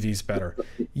should do these better.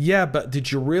 Yeah, but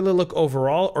did you really look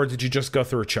overall, or did you just go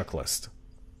through a checklist?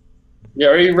 Yeah,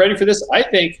 are you ready for this? I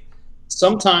think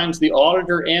sometimes the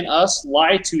auditor and us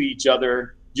lie to each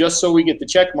other just so we get the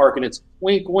check mark, and it's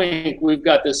wink, wink, we've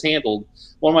got this handled.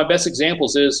 One of my best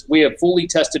examples is we have fully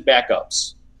tested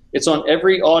backups. It's on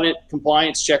every audit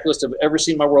compliance checklist I've ever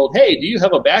seen in my world. Hey, do you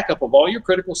have a backup of all your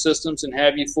critical systems, and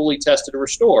have you fully tested or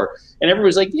restore? And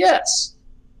everybody's like, yes.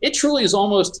 It truly is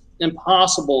almost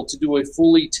impossible to do a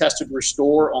fully tested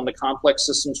restore on the complex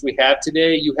systems we have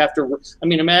today. You have to,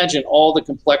 imagine all the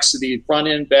complexity, front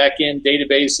end, back end,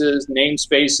 databases,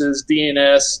 namespaces,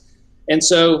 DNS. And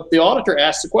so the auditor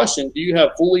asks the question, do you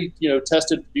have fully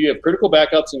tested, do you have critical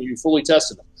backups, and you fully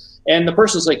tested them? And the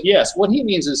person's like, yes. What he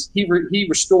means is he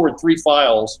restored 3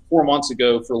 files 4 months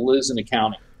ago for Liz in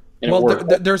accounting. Well,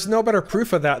 there's no better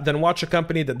proof of that than watch a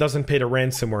company that doesn't pay the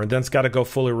ransomware and then's got to go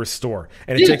fully restore.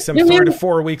 And it takes them 3 to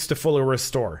 4 weeks to fully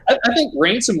restore. I think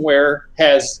ransomware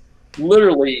has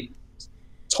literally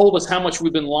told us how much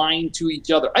we've been lying to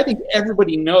each other. I think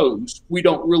everybody knows we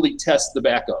don't really test the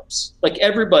backups. Like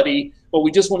everybody, but we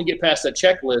just want to get past that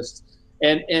checklist.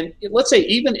 And let's say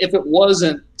even if it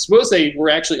wasn't, suppose they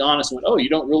were actually honest and went, oh, you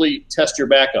don't really test your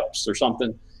backups or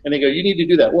something. And they go, you need to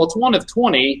do that. Well, it's 1 of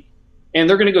 20. And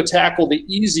they're going to go tackle the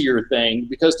easier thing,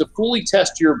 because to fully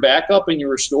test your backup and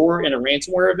your restore in a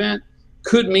ransomware event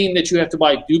could mean that you have to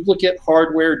buy duplicate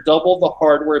hardware, double the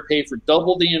hardware, pay for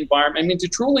double the environment. To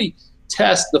truly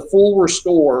test the full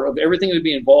restore of everything that would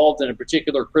be involved in a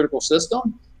particular critical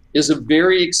system is a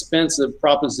very expensive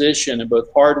proposition in both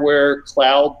hardware,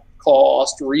 cloud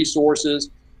cost, resources.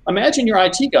 Imagine your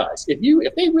IT guys.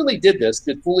 If they really did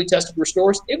fully tested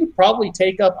restores, it would probably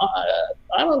take up,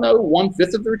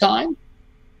 1/5 of their time.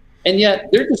 And yet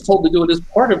they're just told to do it as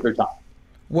part of their time.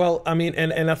 Well,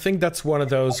 and I think that's one of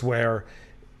those where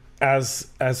as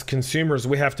consumers,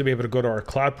 we have to be able to go to our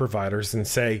cloud providers and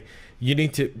say, you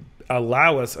need to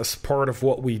allow us, as part of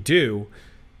what we do,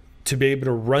 to be able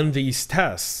to run these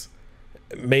tests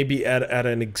maybe at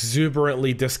an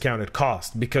exuberantly discounted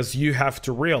cost, because you have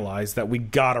to realize that we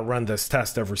got to run this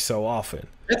test every so often.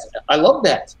 I love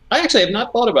that. I actually have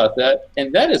not thought about that,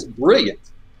 and that is brilliant.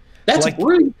 That's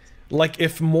brilliant. Like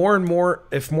if more and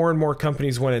more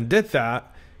companies went and did that,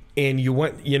 and you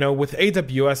went, with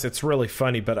AWS, it's really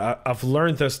funny, but I've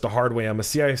learned this the hard way. I'm a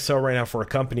CISO right now for a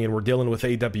company, and we're dealing with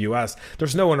AWS.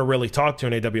 There's no one to really talk to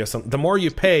in AWS. The more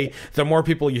you pay, the more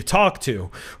people you talk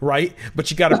to, right? But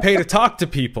you got to pay to talk to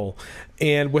people.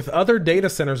 And with other data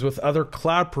centers, with other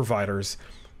cloud providers,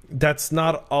 that's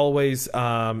not always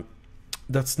the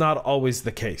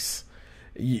case.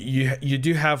 You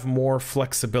do have more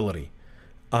flexibility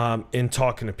in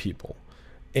talking to people,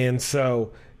 and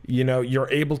so you're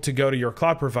able to go to your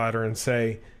cloud provider and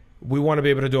say, we want to be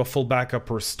able to do a full backup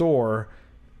restore.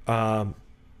 How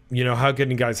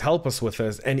can you guys help us with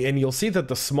this? And you'll see that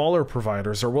the smaller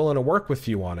providers are willing to work with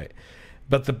you on it.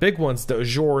 But the big ones, the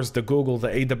Azures, the Google, the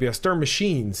AWS, they're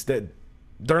machines that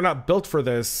they're not built for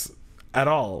this at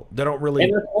all. They don't really.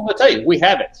 And I'm going to tell you, we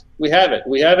have it. We have it.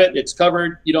 We have it. It's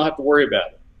covered. You don't have to worry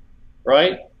about it,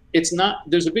 right? It's not.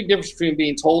 There's a big difference between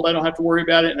being told I don't have to worry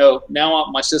about it. No, now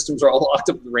my systems are all locked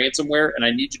up with ransomware, and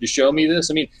I need you to show me this.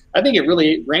 I mean, I think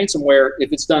ransomware,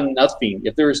 if it's done nothing,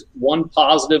 if there's one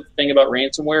positive thing about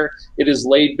ransomware, it is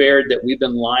laid bare that we've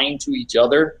been lying to each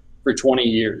other for 20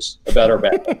 years about our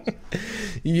backups.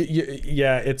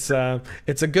 Yeah, it's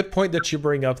a good point that you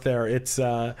bring up there. It's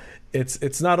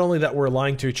not only that we're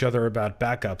lying to each other about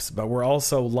backups, but we're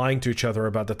also lying to each other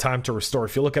about the time to restore.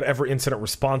 If you look at every incident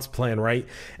response plan, right,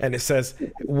 and it says,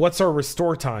 what's our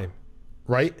restore time,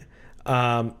 right?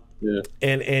 Yeah.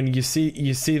 And you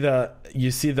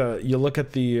look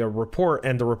at the report,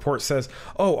 and the report says,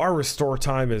 oh, our restore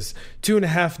time is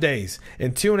 2.5 days.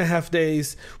 In 2.5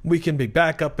 days, we can be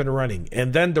back up and running.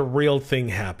 And then the real thing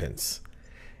happens.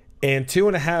 And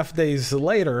 2.5 days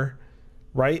later,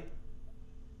 right,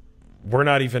 we're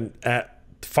not even at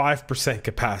 5%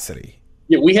 capacity.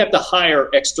 Yeah, we have to hire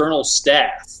external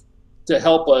staff to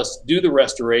help us do the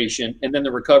restoration and then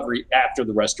the recovery after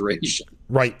the restoration.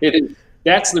 Right.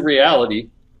 That's the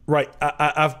reality. Right.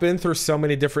 I've been through so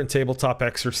many different tabletop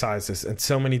exercises and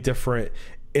so many different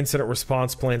incident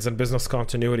response plans and business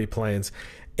continuity plans.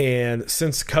 And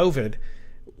since COVID,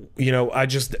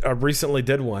 I recently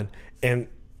did one, and,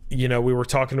 we were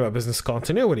talking about business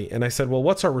continuity, and I said, well,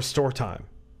 what's our restore time?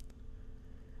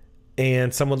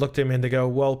 And someone looked at me and they go,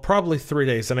 well, probably 3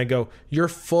 days. And I go, you're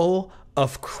full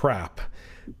of crap.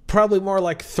 Probably more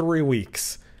like 3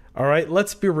 weeks. All right,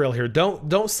 let's be real here.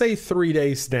 Don't say 3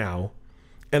 days now,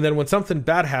 and then when something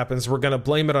bad happens, we're going to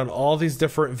blame it on all these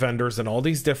different vendors and all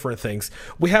these different things.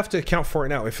 We have to account for it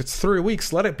now. If it's 3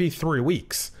 weeks, let it be 3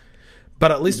 weeks.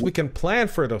 But at least we can plan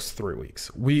for those 3 weeks.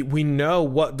 We know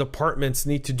what departments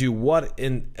need to do what,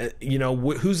 in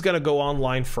who's going to go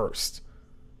online first.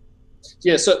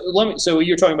 Yeah. So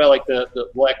you're talking about like the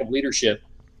lack of leadership.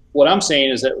 What I'm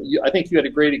saying is that I think you had a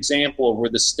great example of where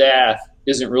the staff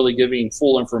isn't really giving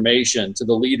full information to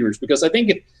the leaders, because I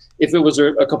think if it was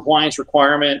a compliance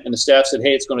requirement and the staff said,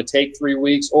 hey, it's going to take 3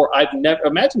 weeks, or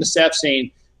imagine the staff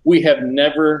saying, we have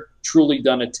never truly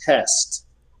done a test,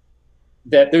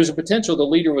 that there's a potential the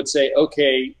leader would say,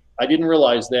 okay, I didn't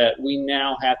realize that. We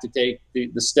now have to take the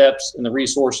steps and the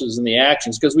resources and the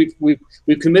actions, because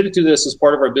we've committed to this as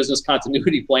part of our business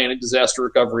continuity plan and disaster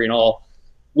recovery and all.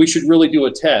 We should really do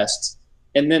a test.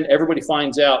 And then everybody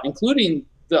finds out, including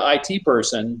the IT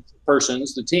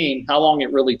persons, the team, how long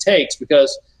it really takes,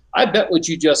 because I bet what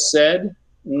you just said,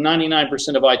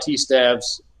 99% of IT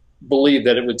staffs believe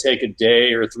that it would take a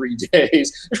day or 3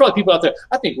 days. There's probably people out there,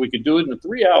 I think we could do it in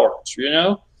 3 hours,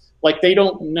 Like, they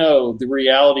don't know the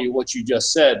reality of what you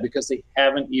just said because they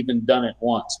haven't even done it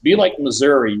once. Be like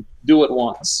Missouri, do it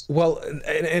once. Well,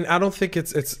 and I don't think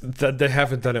it's that they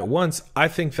haven't done it once. I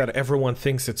think that everyone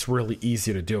thinks it's really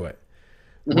easy to do it,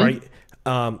 right?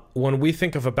 When we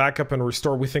think of a backup and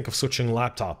restore, we think of switching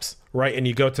laptops, right? And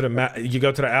you go to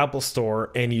the Apple store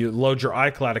and you load your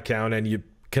iCloud account and you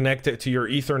connect it to your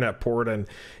Ethernet port, and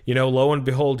lo and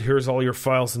behold, here's all your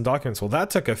files and documents. Well, that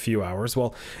took a few hours.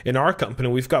 Well, in our company,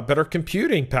 we've got better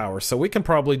computing power, so we can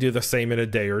probably do the same in a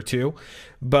day or two.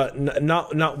 But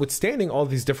notwithstanding all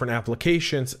these different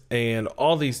applications and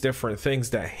all these different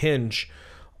things that hinge,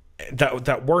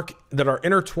 that work, that are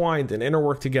intertwined and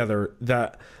interwork together,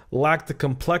 that lack the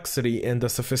complexity and the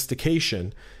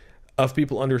sophistication of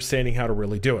people understanding how to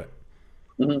really do it.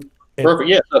 Mm-hmm. Perfect.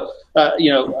 Yeah. So,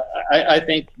 I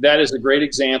think that is a great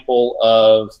example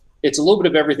of, it's a little bit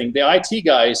of everything. The IT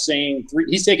guy is saying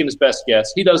he's taking his best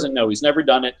guess. He doesn't know. He's never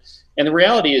done it. And the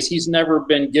reality is he's never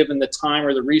been given the time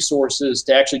or the resources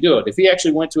to actually do it. If he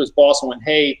actually went to his boss and went,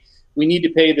 hey, we need to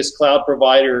pay this cloud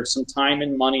provider some time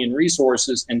and money and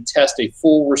resources and test a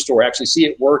full restore, actually see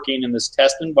it working in this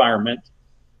test environment,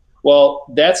 well,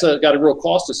 that's got a real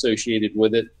cost associated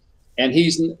with it. And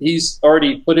he's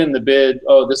already put in the bid,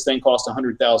 oh, this thing cost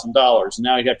 $100,000. And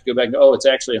now you have to go back and go, oh, it's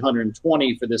actually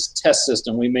 $120 for this test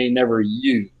system we may never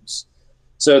use.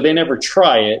 So they never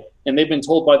try it, and they've been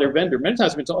told by their vendor. Many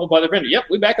times they've been told by their vendor, yep,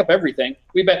 we back up everything.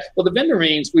 Well, the vendor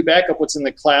means we back up what's in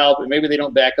the cloud, but maybe they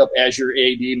don't back up Azure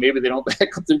AD, maybe they don't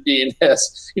back up their DNS,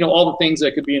 all the things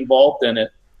that could be involved in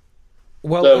it.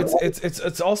 Well, so,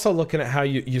 it's also looking at how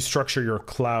you structure your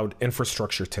cloud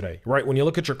infrastructure today, right? When you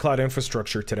look at your cloud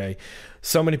infrastructure today,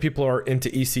 so many people are into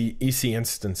EC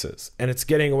instances, and it's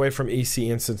getting away from EC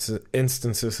instances.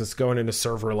 It's going into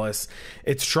serverless.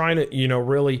 It's trying to,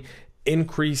 really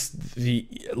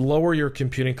lower your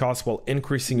computing costs while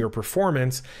increasing your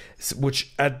performance,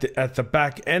 which at the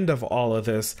back end of all of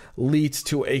this leads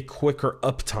to a quicker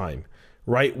uptime,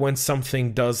 right? When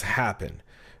something does happen,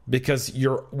 because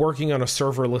you're working on a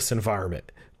serverless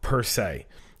environment per se.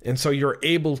 And so you're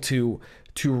able to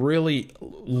really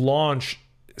launch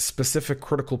specific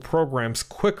critical programs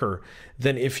quicker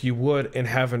than if you would and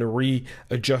having to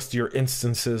readjust your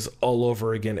instances all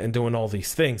over again and doing all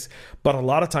these things. But a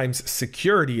lot of times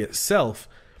security itself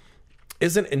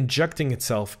isn't injecting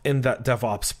itself in that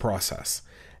DevOps process.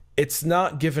 It's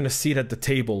not given a seat at the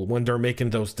table when they're making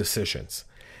those decisions.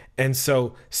 And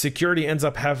so security ends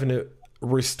up having to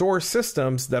restore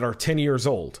systems that are 10 years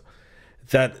old,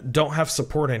 that don't have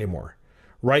support anymore.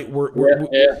 Right?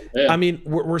 I mean,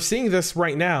 we're seeing this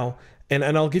right now, and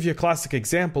I'll give you a classic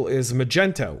example is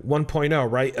Magento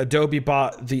 1.0, right? Adobe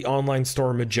bought the online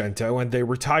store Magento, and they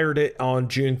retired it on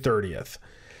June 30th.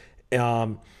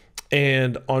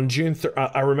 And on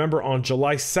I remember on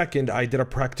July 2nd, I did a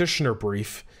practitioner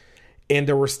brief, and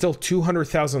there were still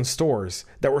 200,000 stores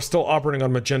that were still operating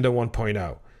on Magento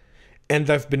 1.0. And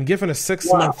they've been given a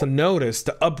 6-month notice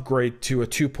to upgrade to a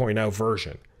 2.0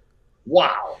 version.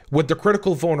 Wow. With the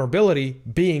critical vulnerability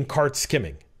being card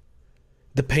skimming,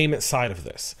 the payment side of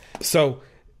this. So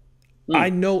I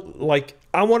know, like,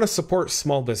 I want to support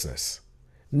small business.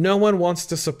 No one wants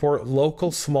to support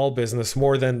local small business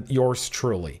more than yours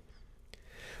truly.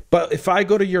 But if I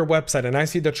go to your website and I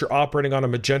see that you're operating on a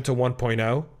Magento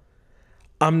 1.0,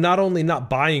 I'm not only not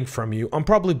buying from you, I'm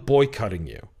probably boycotting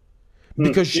you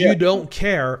because you don't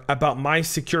care about my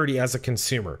security as a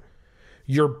consumer.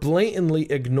 You're blatantly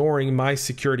ignoring my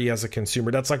security as a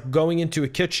consumer. That's like going into a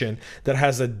kitchen that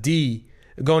has a D,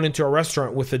 going into a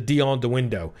restaurant with a D on the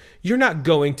window. You're not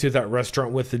going to that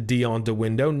restaurant with a D on the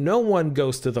window. No one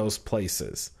goes to those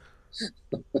places.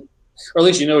 Or at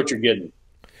least you know what you're getting.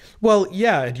 Well,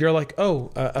 yeah, and you're like,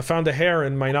 oh, I found a hair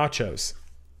in my nachos.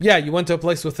 Yeah, you went to a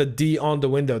place with a D on the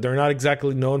window. They're not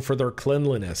exactly known for their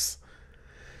cleanliness.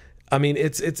 I mean,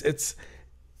 it's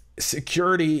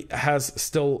security has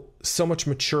still so much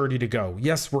maturity to go.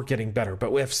 Yes, we're getting better,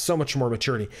 but we have so much more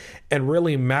maturity and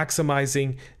really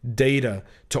maximizing data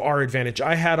to our advantage.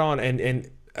 I had on and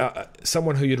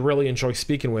someone who you'd really enjoy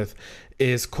speaking with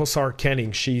is Kosar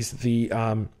Kenning. She's the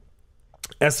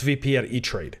SVP at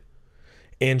E-Trade,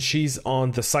 and she's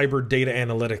on the cyber data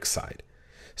analytics side.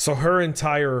 So her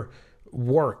entire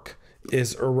work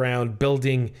is around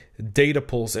building data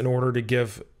pools in order to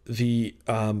give the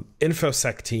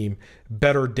InfoSec team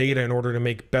better data in order to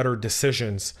make better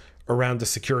decisions around the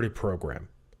security program.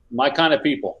 My kind of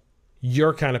people.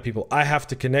 Your kind of people. I have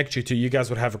to connect you to. You guys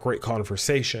would have a great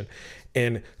conversation.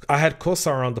 And I had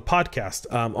Kosar on the podcast,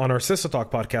 on our CISO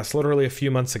Talk podcast, literally a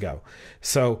few months ago.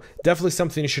 So definitely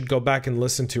something you should go back and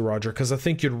listen to, Roger, because I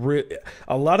think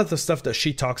a lot of the stuff that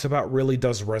she talks about really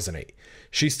does resonate.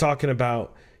 She's talking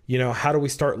about, how do we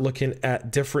start looking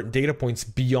at different data points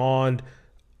beyond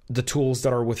the tools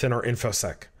that are within our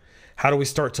InfoSec? How do we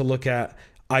start to look at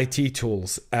IT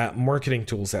tools, at marketing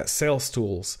tools, at sales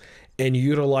tools, and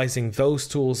utilizing those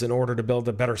tools in order to build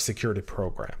a better security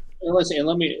program? And listen,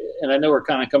 and I know we're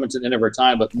kind of coming to the end of our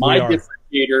time, but my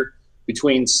differentiator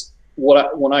between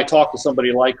when I talk to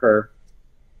somebody like her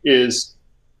is,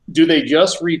 do they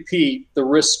just repeat the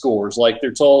risk scores? Like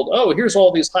they're told, oh, here's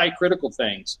all these high critical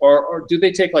things. Or do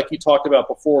they take, like you talked about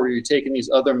before, you're taking these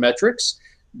other metrics?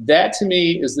 That to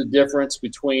me is the difference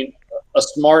between a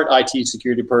smart IT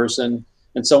security person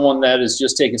and someone that is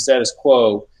just taking status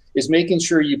quo, is making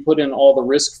sure you put in all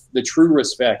the true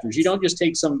risk factors. You don't just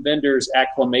take some vendor's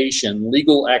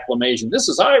legal acclamation. This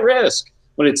is high risk,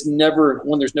 when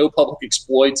there's no public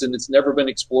exploits and it's never been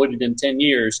exploited in 10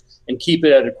 years, and keep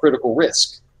it at a critical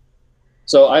risk.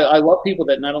 So I love people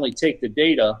that not only take the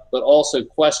data, but also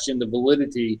question the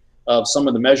validity of some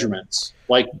of the measurements.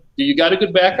 Like, do you got a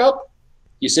good backup?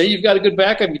 You say you've got a good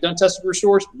backup, you've done tested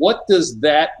restores. What does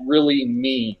that really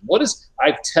mean? What does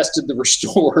I've tested the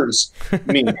restores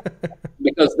mean?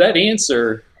 Because that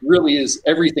answer really is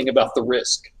everything about the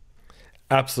risk.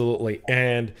 Absolutely.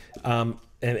 And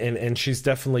she's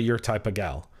definitely your type of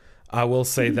gal. I will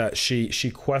say that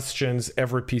she questions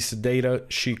every piece of data.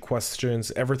 She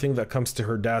questions everything that comes to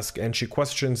her desk, and she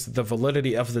questions the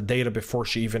validity of the data before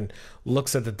she even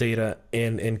looks at the data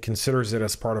and considers it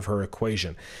as part of her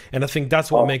equation. And I think that's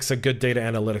what makes a good data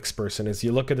analytics person, is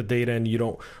you look at the data and you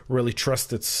don't really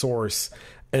trust its source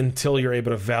until you're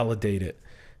able to validate it.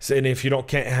 So, and if you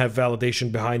can't have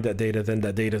validation behind that data, then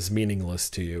that data is meaningless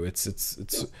to you.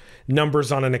 It's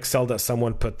numbers on an Excel that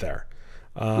someone put there.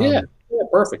 Yeah,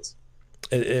 perfect.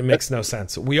 It makes no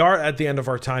sense. We are at the end of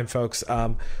our time, folks.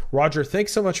 Roger,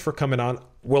 thanks so much for coming on.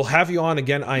 We'll have you on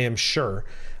again, I am sure.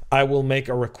 I will make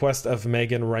a request of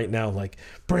Megan right now, like,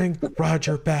 bring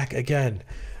Roger back again.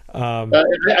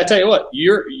 I tell you what,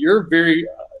 you're very.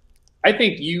 I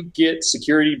think you get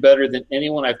security better than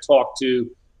anyone I've talked to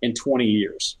in 20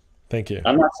 years. Thank you.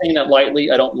 I'm not saying that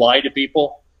lightly. I don't lie to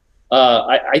people.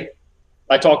 I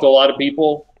talk to a lot of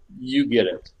people. You get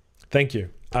it. Thank you.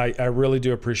 I really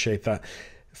do appreciate that.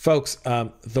 Folks,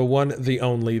 the one, the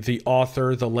only, the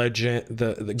author, the legend,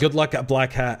 the good luck at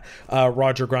Black Hat,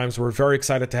 Roger Grimes. We're very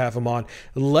excited to have him on.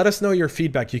 Let us know your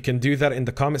feedback. You can do that in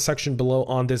the comment section below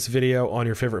on this video on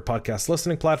your favorite podcast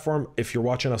listening platform. If you're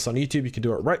watching us on YouTube, you can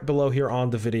do it right below here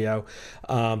on the video.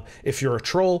 If you're a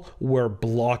troll, we're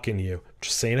blocking you.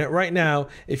 Just saying it right now.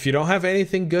 If you don't have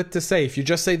anything good to say, if you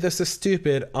just say this is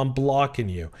stupid, I'm blocking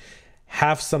you.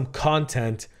 Have some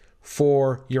content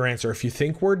for your answer. If you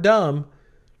think we're dumb,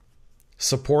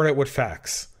 support it with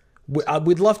facts.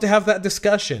 We'd love to have that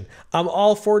discussion. I'm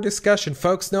all for discussion.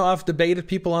 Folks know I've debated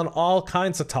people on all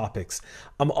kinds of topics.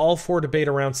 I'm all for debate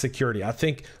around security. I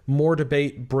think more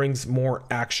debate brings more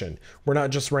action. We're not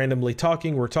just randomly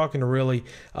talking. We're talking to really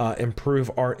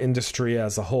improve our industry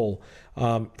as a whole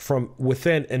from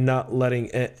within and not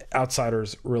letting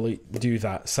outsiders really do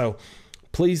that. So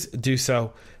please do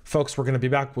so. Folks, we're going to be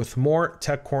back with more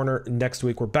Tech Corner next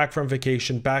week. We're back from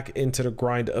vacation, back into the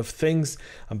grind of things.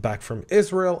 I'm back from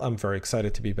Israel. I'm very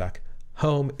excited to be back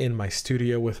home in my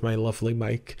studio with my lovely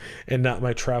mic and not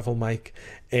my travel mic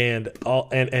and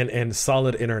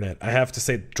solid internet. I have to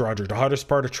say, Roger, the hardest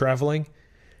part of traveling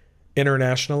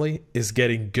internationally is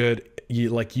getting good.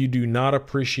 You do not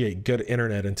appreciate good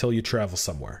internet until you travel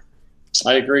somewhere.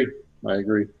 I agree.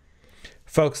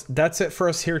 Folks, that's it for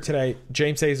us here today.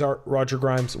 James Azar, Roger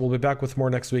Grimes. We'll be back with more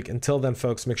next week. Until then,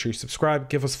 folks, make sure you subscribe.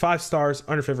 Give us 5 stars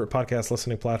on your favorite podcast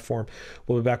listening platform.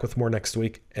 We'll be back with more next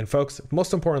week. And folks,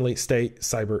 most importantly, stay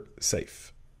cyber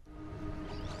safe.